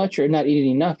eating too much or not eating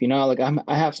enough. You know, like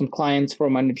I have some clients for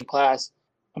my nutrition class.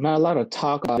 I'm not allowed to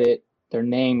talk about it, their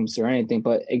names or anything,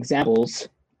 but examples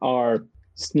are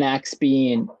snacks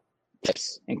being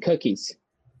chips and cookies.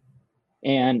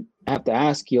 And I have to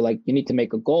ask you, like, you need to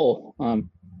make a goal.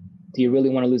 Do you really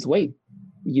want to lose weight?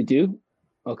 You do?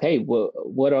 Okay, well,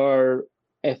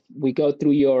 if we go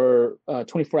through your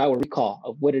 24-hour recall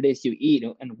of what it is you eat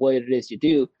and what it is you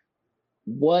do,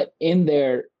 what in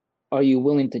there are you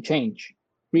willing to change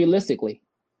realistically?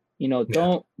 You know,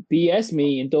 don't BS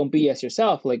me and don't BS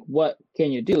yourself. Like, what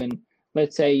can you do? And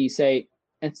let's say you say,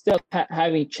 instead of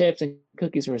having chips and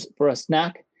cookies for a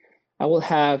snack, I will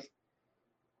have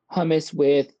hummus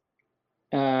with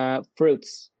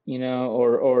fruits, you know,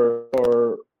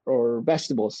 or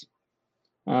vegetables.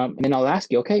 And then I'll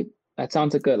ask you, okay, that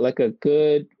sounds like a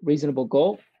good, reasonable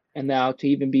goal. And now to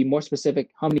even be more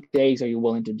specific, how many days are you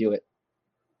willing to do it?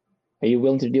 Are you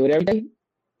willing to do it every day?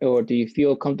 Or do you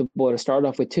feel comfortable to start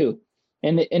off with 2?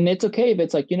 And it's okay if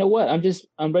it's like, you know what,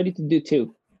 I'm ready to do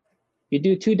 2. You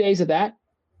do 2 days of that,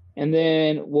 and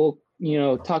then we'll, you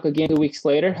know, talk again 2 weeks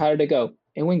later. How did it go?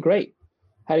 It went great.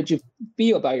 How did you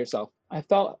feel about yourself? I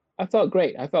felt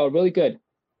great. I felt really good.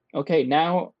 Okay,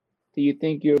 now do you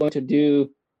think you're going to do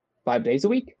 5 days a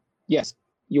week? Yes,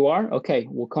 you are. Okay,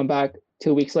 we'll come back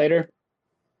 2 weeks later.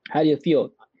 How do you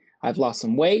feel? I've lost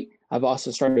some weight. I've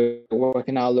also started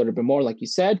working out a little bit more, like you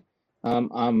said.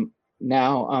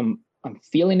 Now I'm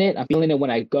feeling it. I'm feeling it when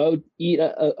I go eat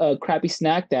a crappy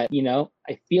snack that, you know,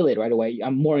 I feel it right away.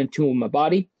 I'm more in tune with my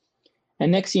body.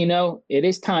 And next thing you know, it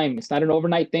is time. It's not an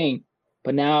overnight thing,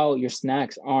 but now your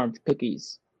snacks aren't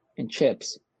cookies and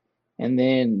chips. And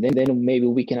then maybe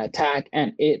we can attack,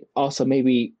 and it also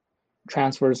maybe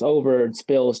transfers over and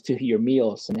spills to your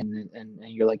meals. And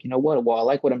you're like, you know what? Well, I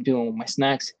like what I'm doing with my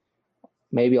snacks.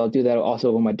 Maybe I'll do that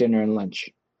also with my dinner and lunch.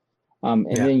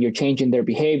 Then you're changing their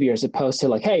behavior as opposed to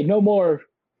like, hey, no more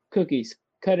cookies,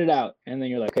 cut it out. And then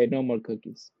you're like, hey, no more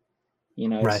cookies. You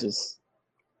know, it's just,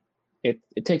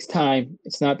 it takes time.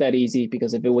 It's not that easy,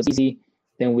 because if it was easy,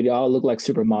 then we'd all look like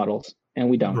supermodels, and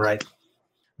we don't. Right.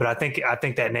 But I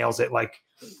think that nails it. Like,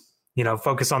 you know,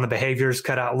 focus on the behaviors,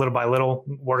 cut out little by little,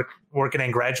 work it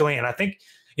in gradually. And I think,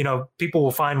 you know, people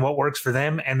will find what works for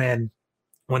them. And then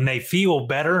when they feel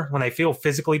better, when they feel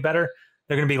physically better,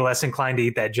 they're going to be less inclined to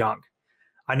eat that junk.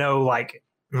 I know, like,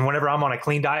 whenever I'm on a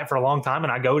clean diet for a long time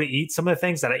and I go to eat some of the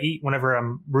things that I eat whenever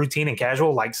I'm routine and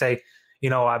casual, like say, you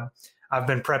know, I've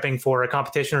been prepping for a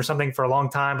competition or something for a long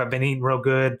time. I've been eating real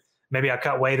good. Maybe I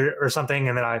cut weight or something,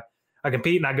 and then I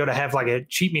compete and I go to have like a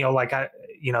cheat meal. Like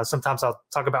sometimes I'll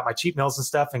talk about my cheat meals and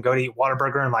stuff and go to eat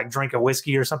Whataburger and like drink a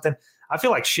whiskey or something. I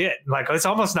feel like shit. Like, it's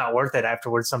almost not worth it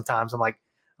afterwards. Sometimes I'm like,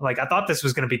 I thought this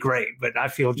was going to be great, but I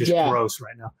feel just gross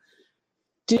right now.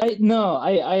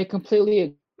 I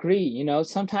completely agree. You know,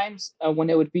 sometimes when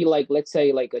it would be like, let's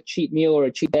say like a cheat meal or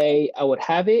a cheat day, I would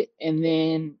have it, and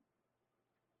then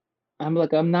I'm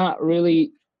like, I'm not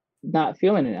really not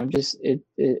feeling it. I'm just,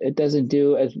 it doesn't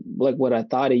do as like what I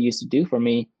thought it used to do for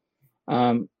me.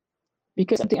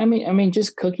 Because I mean,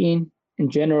 just cooking in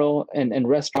general and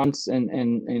restaurants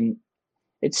and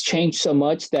it's changed so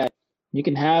much that you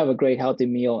can have a great healthy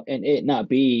meal and it not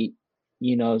be,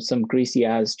 you know, some greasy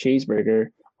ass cheeseburger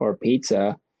or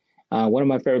pizza. One of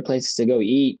my favorite places to go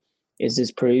eat is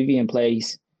this Peruvian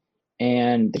place,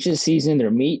 and they just season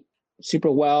their meat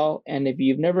super well. And if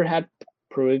you've never had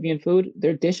Peruvian food,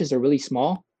 their dishes are really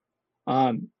small,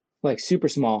 like super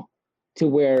small, to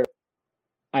where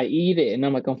I eat it and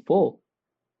I'm like, I'm full.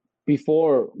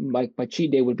 Before, like, my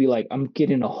cheat day would be like, I'm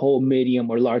getting a whole medium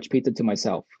or large pizza to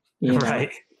myself, you know?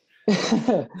 Right.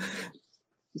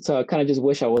 So I kind of just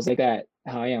wish I was like that,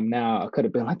 how I am now. I could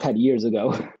have been like that years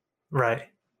ago. Right.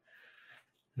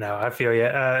 No, I feel you.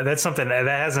 That's something that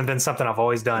hasn't been something I've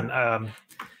always done.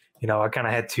 You know, I kind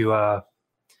of had to,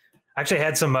 actually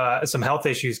had some health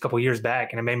issues a couple of years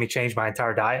back, and it made me change my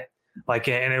entire diet. Like,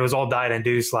 and it was all diet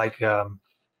induced. Like,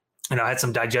 I had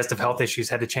some digestive health issues,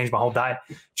 had to change my whole diet,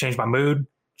 change my mood,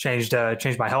 changed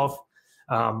my health.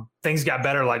 Things got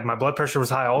better. Like my blood pressure was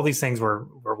high. All these things were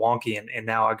wonky, and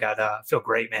now I got feel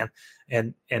great, man.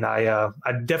 And I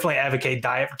definitely advocate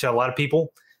diet to a lot of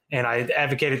people, and I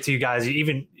advocate it to you guys.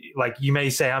 Even like you may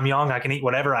say I'm young, I can eat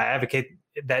whatever. I advocate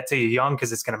that to you young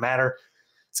because it's going to matter.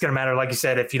 It's going to matter, like you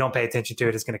said, if you don't pay attention to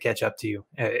it, it's going to catch up to you,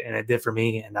 and it did for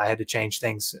me. And I had to change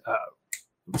things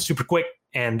super quick,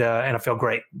 and I feel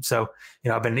great. So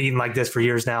I've been eating like this for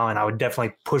years now, and I would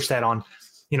definitely push that on.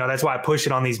 That's why I push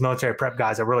it on these military prep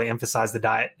guys. I really emphasize the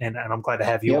diet, and I'm glad to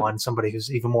have you on, somebody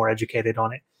who's even more educated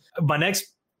on it. My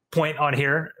next point on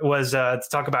here was to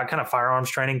talk about kind of firearms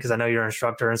training, because I know you're an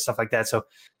instructor and stuff like that. So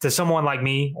to someone like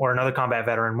me or another combat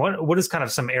veteran, what is kind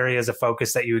of some areas of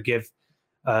focus that you would give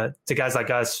to guys like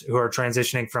us who are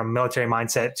transitioning from military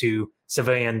mindset to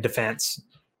civilian defense?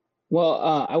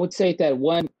 Well, I would say that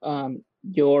one,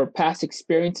 your past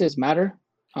experiences matter.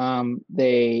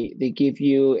 They give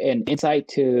you an insight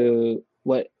to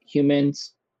what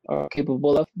humans are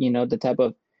capable of, the type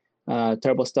of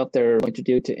terrible stuff they're going to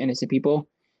do to innocent people.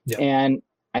 Yeah. And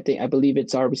I believe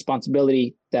it's our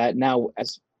responsibility that now,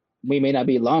 as we may not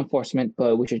be law enforcement,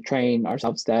 but we should train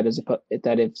ourselves that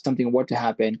if something were to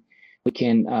happen, we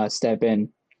can step in.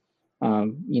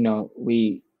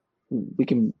 We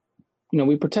can,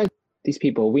 we protect these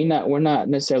people. We're not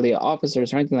necessarily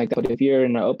officers or anything like that, but if you're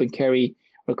in an open carry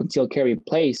or concealed carry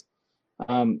place,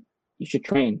 you should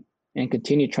train and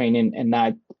continue training,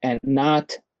 and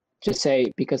not just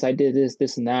say, because I did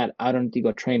this and that, I don't need to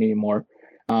go train anymore.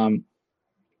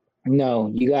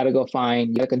 No, you got to go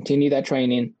you got to continue that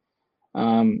training,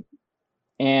 and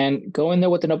go in there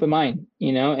with an open mind,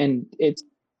 and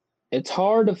it's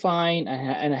hard to find,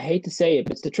 and I hate to say it,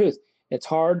 but it's the truth. It's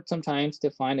hard sometimes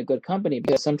to find a good company,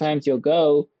 because sometimes you'll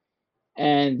go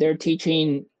and they're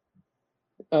teaching.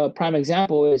 A prime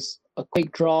example is a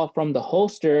quick draw from the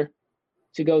holster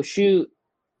to go shoot,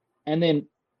 and then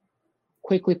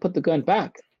quickly put the gun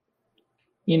back.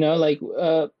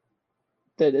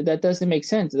 That doesn't make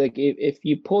sense. Like if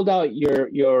you pulled out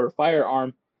your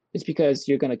firearm, it's because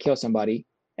you're going to kill somebody.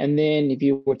 And then if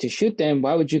you were to shoot them,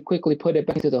 why would you quickly put it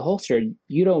back into the holster?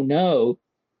 You don't know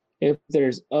if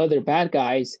there's other bad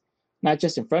guys, not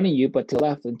just in front of you, but to the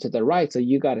left and to the right. So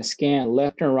you got to scan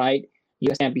left and right. You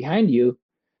got to stand behind you.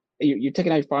 You're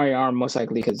taking out your firearm most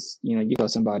likely because, you kill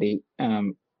somebody.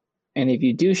 And if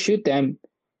you do shoot them,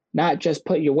 not just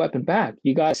put your weapon back.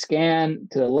 You got to scan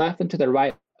to the left and to the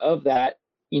right of that.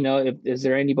 If is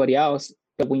there anybody else?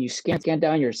 But when you scan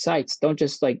down your sights, don't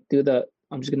just like do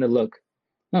I'm just going to look.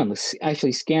 No,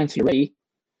 actually scan so you're ready.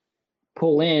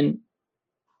 Pull in,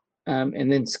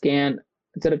 and then scan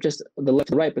instead of just the left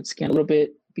to right, but scan a little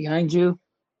bit behind you.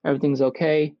 Everything's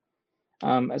okay.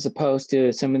 As opposed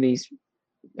to some of these,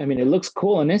 it looks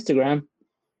cool on Instagram.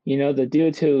 The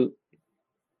dude who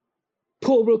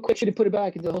pull real quick and put it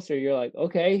back into the holster. You're like,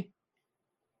 okay,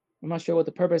 I'm not sure what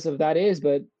the purpose of that is,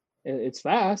 but it's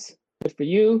fast. Good for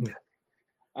you.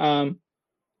 Yeah.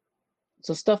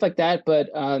 So stuff like that. But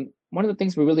one of the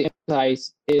things we really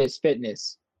emphasize is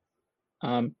fitness.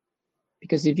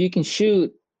 Because if you can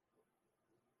shoot,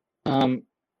 in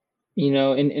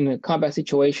a combat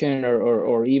situation,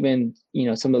 or even,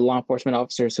 some of the law enforcement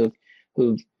officers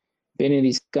who've been in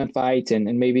these gunfights and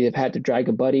maybe they've had to drag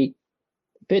a buddy,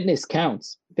 fitness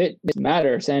counts. Fitness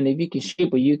matters. And if you can shoot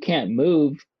but you can't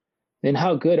move, then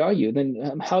how good are you?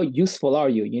 Then how useful are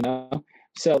you?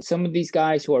 So some of these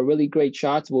guys who are really great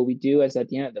shots, what we do is at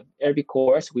the end of every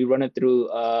course, we run it through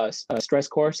a stress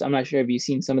course. I'm not sure if you've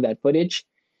seen some of that footage.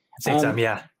 Same time,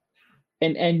 yeah.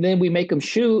 And then we make them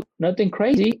shoot, nothing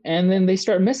crazy, and then they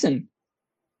start missing.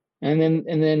 And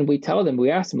then we tell them, we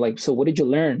ask them, like, so what did you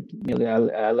learn?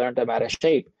 I learned I'm out of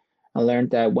shape. I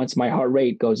learned that once my heart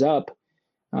rate goes up,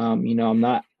 I'm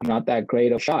not that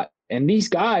great of a shot. And these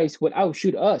guys would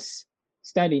outshoot us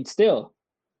standing still.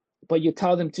 But you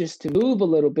tell them just to move a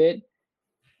little bit,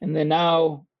 and then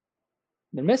now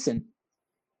they're missing.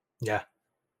 Yeah.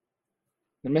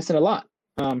 They're missing a lot.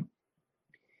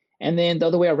 And then the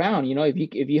other way around,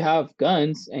 if you have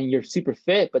guns and you're super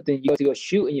fit, but then you have to go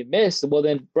shoot and you miss, well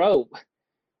then, bro,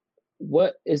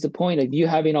 what is the point of you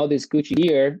having all this Gucci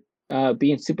gear,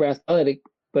 being super athletic,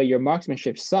 but your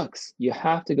marksmanship sucks? You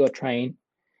have to go train.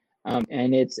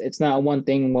 And it's not one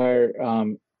thing where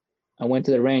I went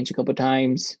to the range a couple of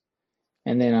times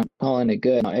and then I'm calling it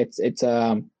good. It's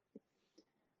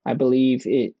I believe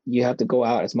you have to go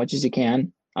out as much as you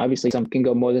can. Obviously, some can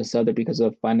go more than other because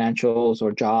of financials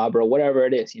or job or whatever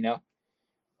it is,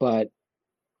 But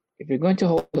if you're going to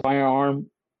hold the firearm,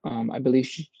 I believe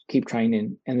you should keep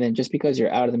training. And then just because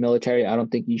you're out of the military, I don't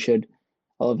think you should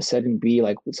all of a sudden be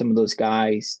like some of those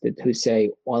guys who say,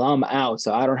 well, I'm out,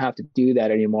 so I don't have to do that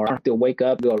anymore. I don't have to wake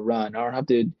up, go run. I don't have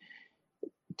to,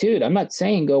 dude, I'm not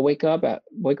saying go wake up at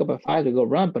 5 to go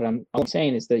run, but all I'm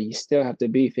saying is that you still have to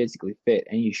be physically fit,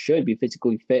 and you should be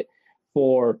physically fit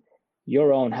for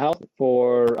your own health,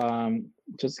 for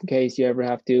just in case you ever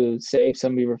have to save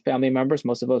some of your family members.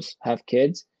 Most of us have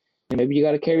kids, and maybe you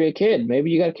got to carry a kid, maybe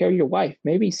you got to carry your wife,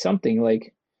 maybe something.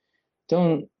 Like,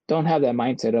 don't have that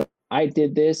mindset of, I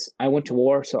did this, I went to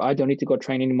war, so I don't need to go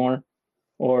train anymore,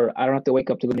 or I don't have to wake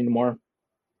up to go anymore.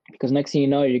 Because next thing you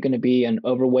know, you're going to be an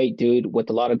overweight dude with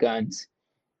a lot of guns,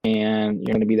 and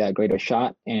you're going to be that great of a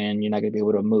shot, and you're not going to be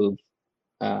able to move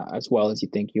as well as you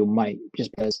think you might,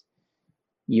 just because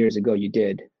years ago you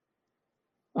did.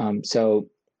 So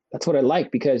that's what I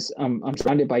like, because I'm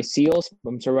surrounded by SEALs,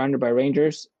 I'm surrounded by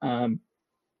Rangers, and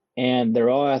they're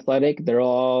all athletic. They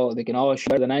can all shoot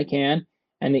better than I can,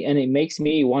 and it makes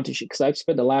me want to shoot, because I've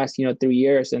spent the last 3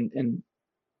 years in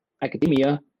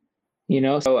academia.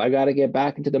 So I got to get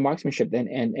back into the marksmanship,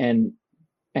 and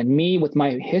me with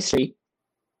my history,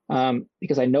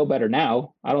 because I know better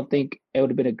now. I don't think it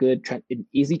would have been an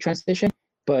easy transition,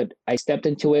 but I stepped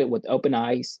into it with open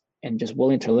eyes and just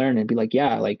willing to learn and be like,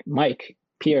 yeah, like Mike,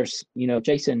 Pierce,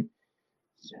 Jason,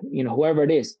 whoever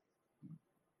it is,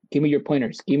 give me your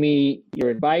pointers, give me your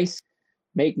advice,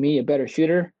 make me a better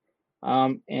shooter,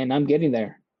 and I'm getting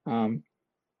there. And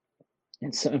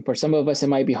for some of us, it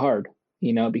might be hard.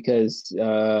 Because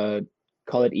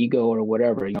call it ego or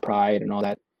whatever, pride and all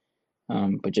that.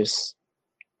 But just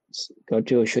go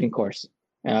to a shooting course.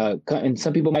 And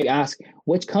some people might ask,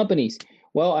 which companies?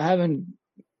 Well, I haven't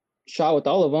shot with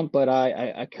all of them, but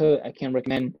I can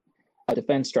recommend a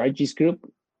Defense Strategies Group,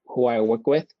 who I work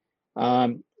with.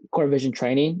 Core Vision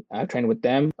Training, I train with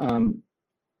them.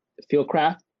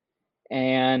 Fieldcraft,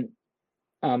 and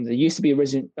they used to be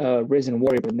Risen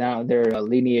Warrior, but now they're a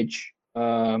Lineage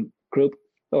group,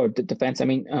 or defense.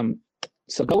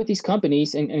 So go with these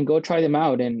companies and go try them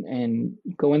out, and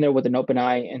go in there with an open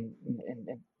eye, and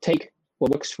take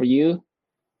what works for you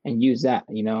and use that.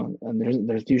 And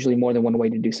there's usually more than one way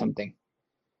to do something.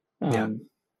 Yeah.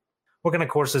 What kind of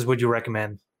courses would you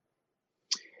recommend?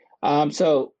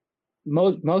 So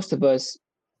most of us,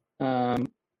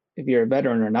 if you're a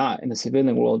veteran or not, in the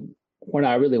civilian world, we're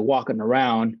not really walking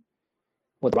around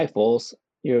with rifles.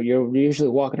 You're usually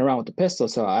walking around with a pistol.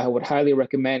 So I would highly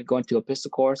recommend going to a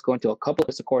pistol course, going to a couple of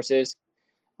pistol courses.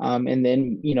 And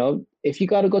then, if you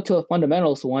got to go to a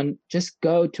fundamentals one, just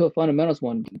go to a fundamentals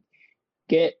one,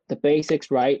 get the basics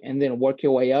right, and then work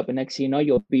your way up. And next thing you know,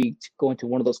 you'll be going to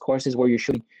one of those courses where you're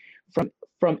shooting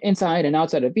from inside and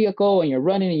outside a vehicle, and you're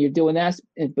running and you're doing that,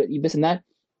 but you this and that.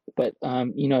 But,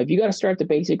 if you got to start at the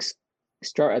basics,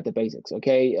 start at the basics.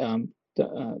 Okay.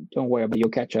 Don't worry about it. You'll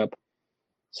catch up.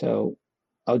 So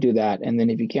I'll do that. And then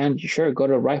if you can, sure, go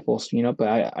to rifles, but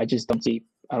I just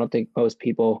I don't think most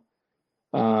people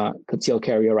could still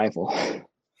carry a rifle.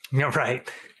 Yeah, right.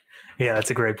 Yeah,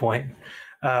 that's a great point.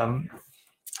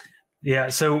 Yeah.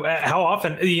 So how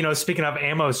often, speaking of,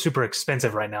 ammo is super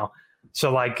expensive right now.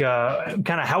 So like, kind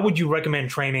of how would you recommend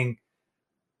training?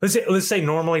 Let's say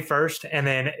normally first, and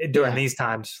then during these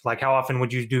times, like how often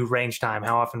would you do range time?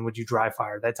 How often would you dry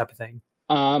fire? That type of thing.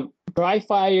 Dry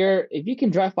fire, if you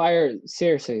can dry fire,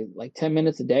 seriously, like 10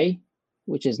 minutes a day,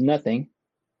 which is nothing,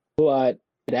 but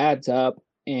it adds up,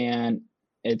 and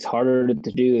it's harder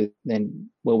to do than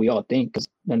what we all think, because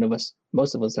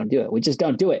most of us don't do it. We just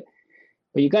don't do it.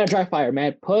 But you got to dry fire,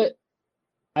 man.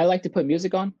 I like to put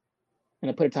music on,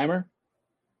 and I put a timer,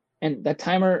 and that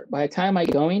timer, by the time I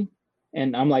get going,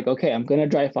 and I'm like, okay, I'm going to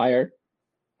dry fire,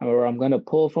 or I'm going to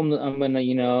pull from I'm going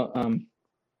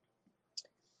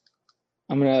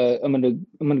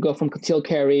to go from concealed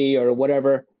carry or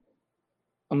whatever.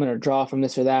 I'm going to draw from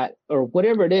this or that, or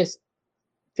whatever it is.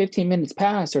 15 minutes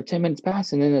pass or 10 minutes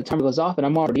pass, and then the timer goes off, and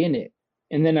I'm already in it.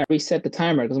 And then I reset the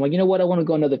timer, because I'm like, you know what? I want to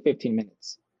go another 15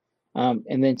 minutes.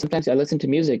 And then sometimes I listen to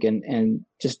music, and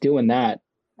just doing that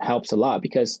helps a lot,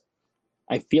 because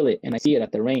I feel it and I see it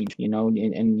at the range,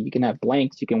 and you can have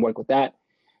blanks, you can work with that.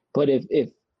 But if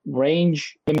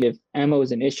ammo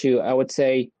is an issue, I would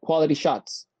say quality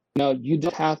shots. You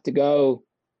just have to go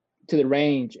to the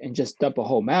range and just dump a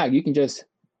whole mag. You can just,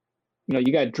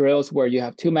 you got drills where you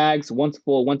have 2 mags, one's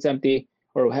full, one's empty,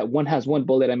 or one has 1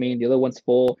 bullet. The other one's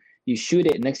full. You shoot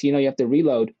it. Next thing you know, you have to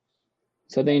reload.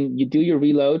 So then you do your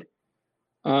reload,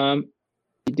 you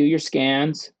do your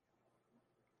scans,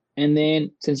 and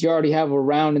then since you already have a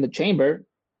round in the chamber,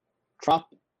 drop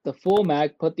the full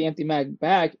mag, put the empty mag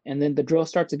back, and then the drill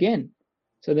starts again.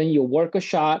 So then you'll work a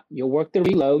shot, you'll work the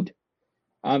reload,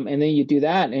 And then you do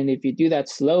that. And if you do that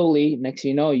slowly, next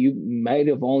you know, you might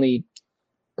have only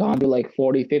gone to like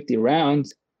 40, 50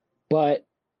 rounds, but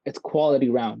it's quality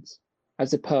rounds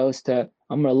as opposed to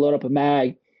I'm going to load up a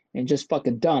mag and just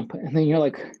fucking dump. And then you're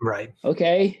like, Right.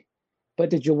 okay, but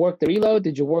did you work the reload?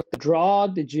 Did you work the draw?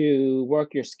 Did you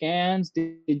work your scans?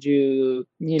 Did you,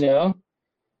 you know?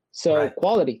 So Right.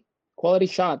 quality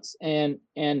shots. And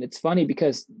it's funny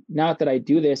because now that I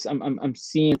do this, I'm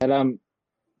seeing that I'm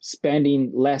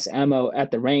spending less ammo at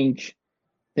the range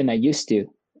than I used to.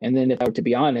 And then if I were to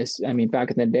be honest, I mean, back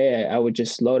in the day, I would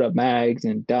just load up mags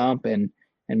and dump and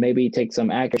maybe take some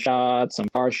accurate shots, some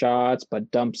far shots, but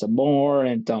dump some more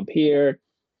and dump here.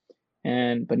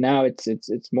 But now it's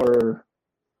more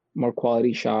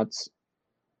quality shots.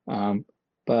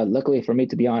 But luckily for me,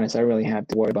 to be honest, I really have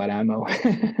to worry about ammo.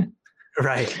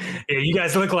 Right. Yeah, you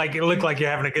guys look like you're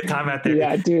having a good time out there.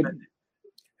 Yeah, dude.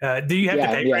 Do you have to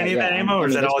pay for any of that ammo, or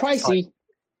is that it's all pricey.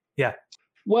 Yeah.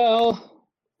 Well,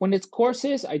 when it's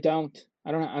courses, I don't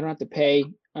have to pay.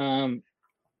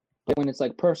 But when it's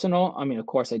like personal, I mean, of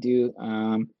course I do.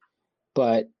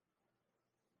 But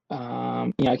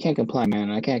I can't complain, man.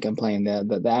 I can't complain.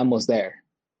 The ammo's there,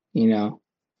 you know.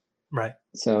 Right.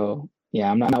 So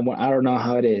yeah, I don't know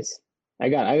how it is. I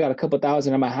got a couple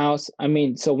thousand in my house. I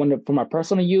mean, so for my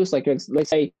personal use, like let's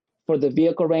say for the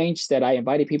vehicle range that I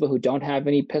invited people who don't have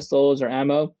any pistols or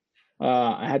ammo,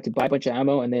 I had to buy a bunch of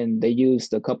ammo, and then they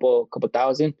used a couple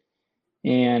thousand,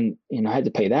 and I had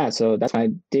to pay that. So that's when I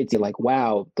did see like,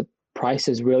 wow, the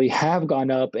prices really have gone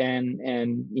up, and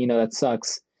that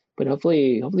sucks. But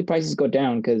hopefully prices go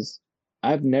down because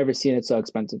I've never seen it so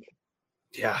expensive.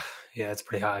 Yeah, it's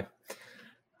pretty high.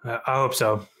 I hope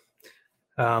so.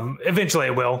 Eventually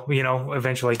it will,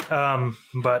 eventually.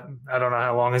 But I don't know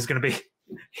how long it's going to be,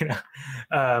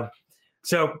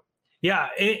 So yeah,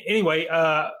 anyway,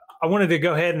 I wanted to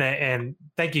go ahead and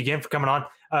thank you again for coming on.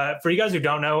 For you guys who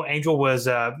don't know, Angel was,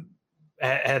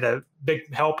 had a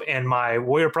big help in my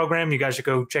Warrior program. You guys should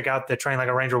go check out the Train Like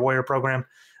a Ranger Warrior program.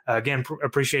 Again,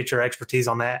 appreciate your expertise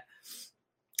on that.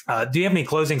 Do you have any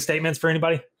closing statements for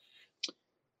anybody?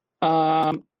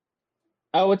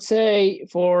 I would say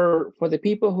for the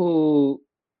people who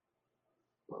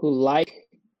like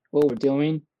what we're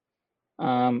doing,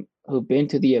 who've been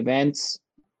to the events,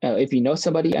 if you know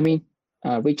somebody, I mean,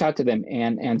 reach out to them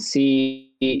and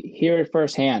hear it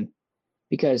firsthand,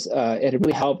 because it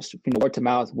really helps word to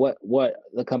mouth what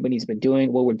the company's been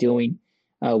doing, what we're doing.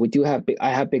 I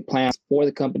have big plans for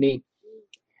the company.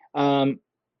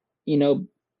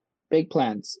 Big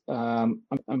plans. I'm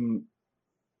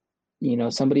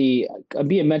I'm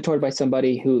being mentored by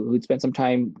somebody who'd spent some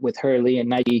time with Hurley and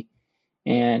Nike,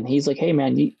 and he's like, hey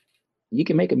man, you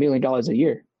can make $1 million a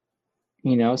year,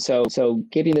 so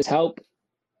getting this help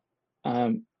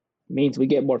means we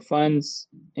get more funds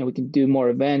and we can do more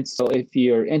events. So if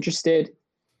you're interested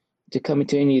to come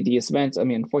into any of these events, I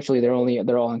mean, unfortunately they're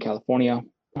all in California.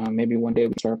 Maybe one day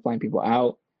we start flying people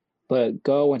out, but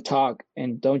go and talk,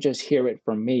 and don't just hear it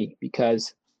from me,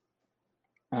 because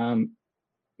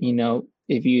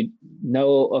if you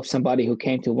know of somebody who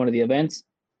came to one of the events,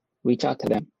 reach out to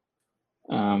them,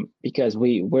 because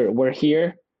we're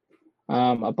here.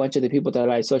 A bunch of the people that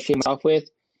I associate myself with,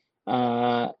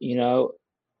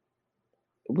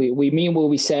 we mean what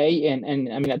we say, and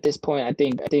I mean, at this point, I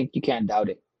think you can't doubt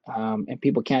it, and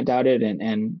people can't doubt it,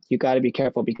 and you got to be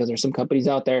careful, because there's some companies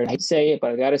out there, and I hate to say it,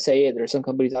 but I got to say it. There's some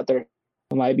companies out there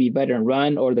who might be veteran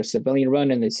run, or they're civilian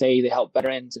run, and they say they help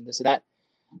veterans and this and that,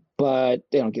 but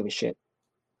they don't give a shit.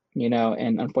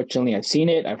 And unfortunately I've seen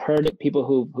it, I've heard it. People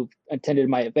who've attended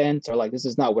my events are like, this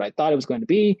is not what I thought it was going to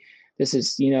be. This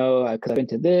is, because I've been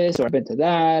to this, or I've been to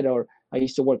that, or I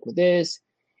used to work with this.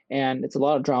 And it's a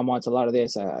lot of drama. It's a lot of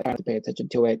this. I have to pay attention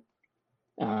to it.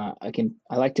 I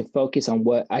like to focus on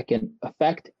what I can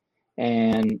affect,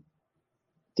 and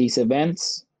these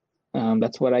events,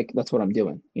 that's what I'm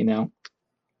doing, Yeah.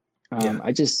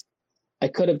 I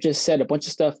could have just said a bunch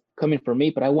of stuff coming from me,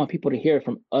 but I want people to hear it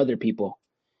from other people.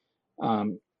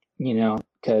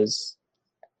 Because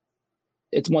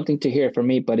it's one thing to hear it from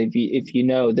me, but if you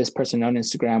know this person on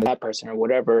Instagram, that person or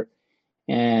whatever,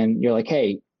 and you're like,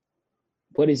 hey,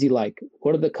 what is he like?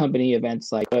 What are the company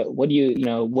events like? What do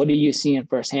you seeing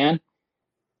firsthand?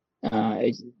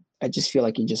 I just feel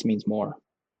like it just means more.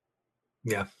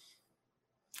 Yeah.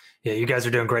 Yeah, you guys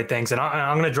are doing great things. And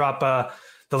I'm going to drop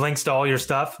the links to all your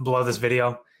stuff below this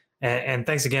video. And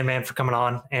thanks again, man, for coming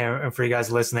on, and for you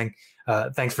guys listening.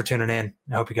 Thanks for tuning in.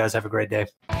 I hope you guys have a great day.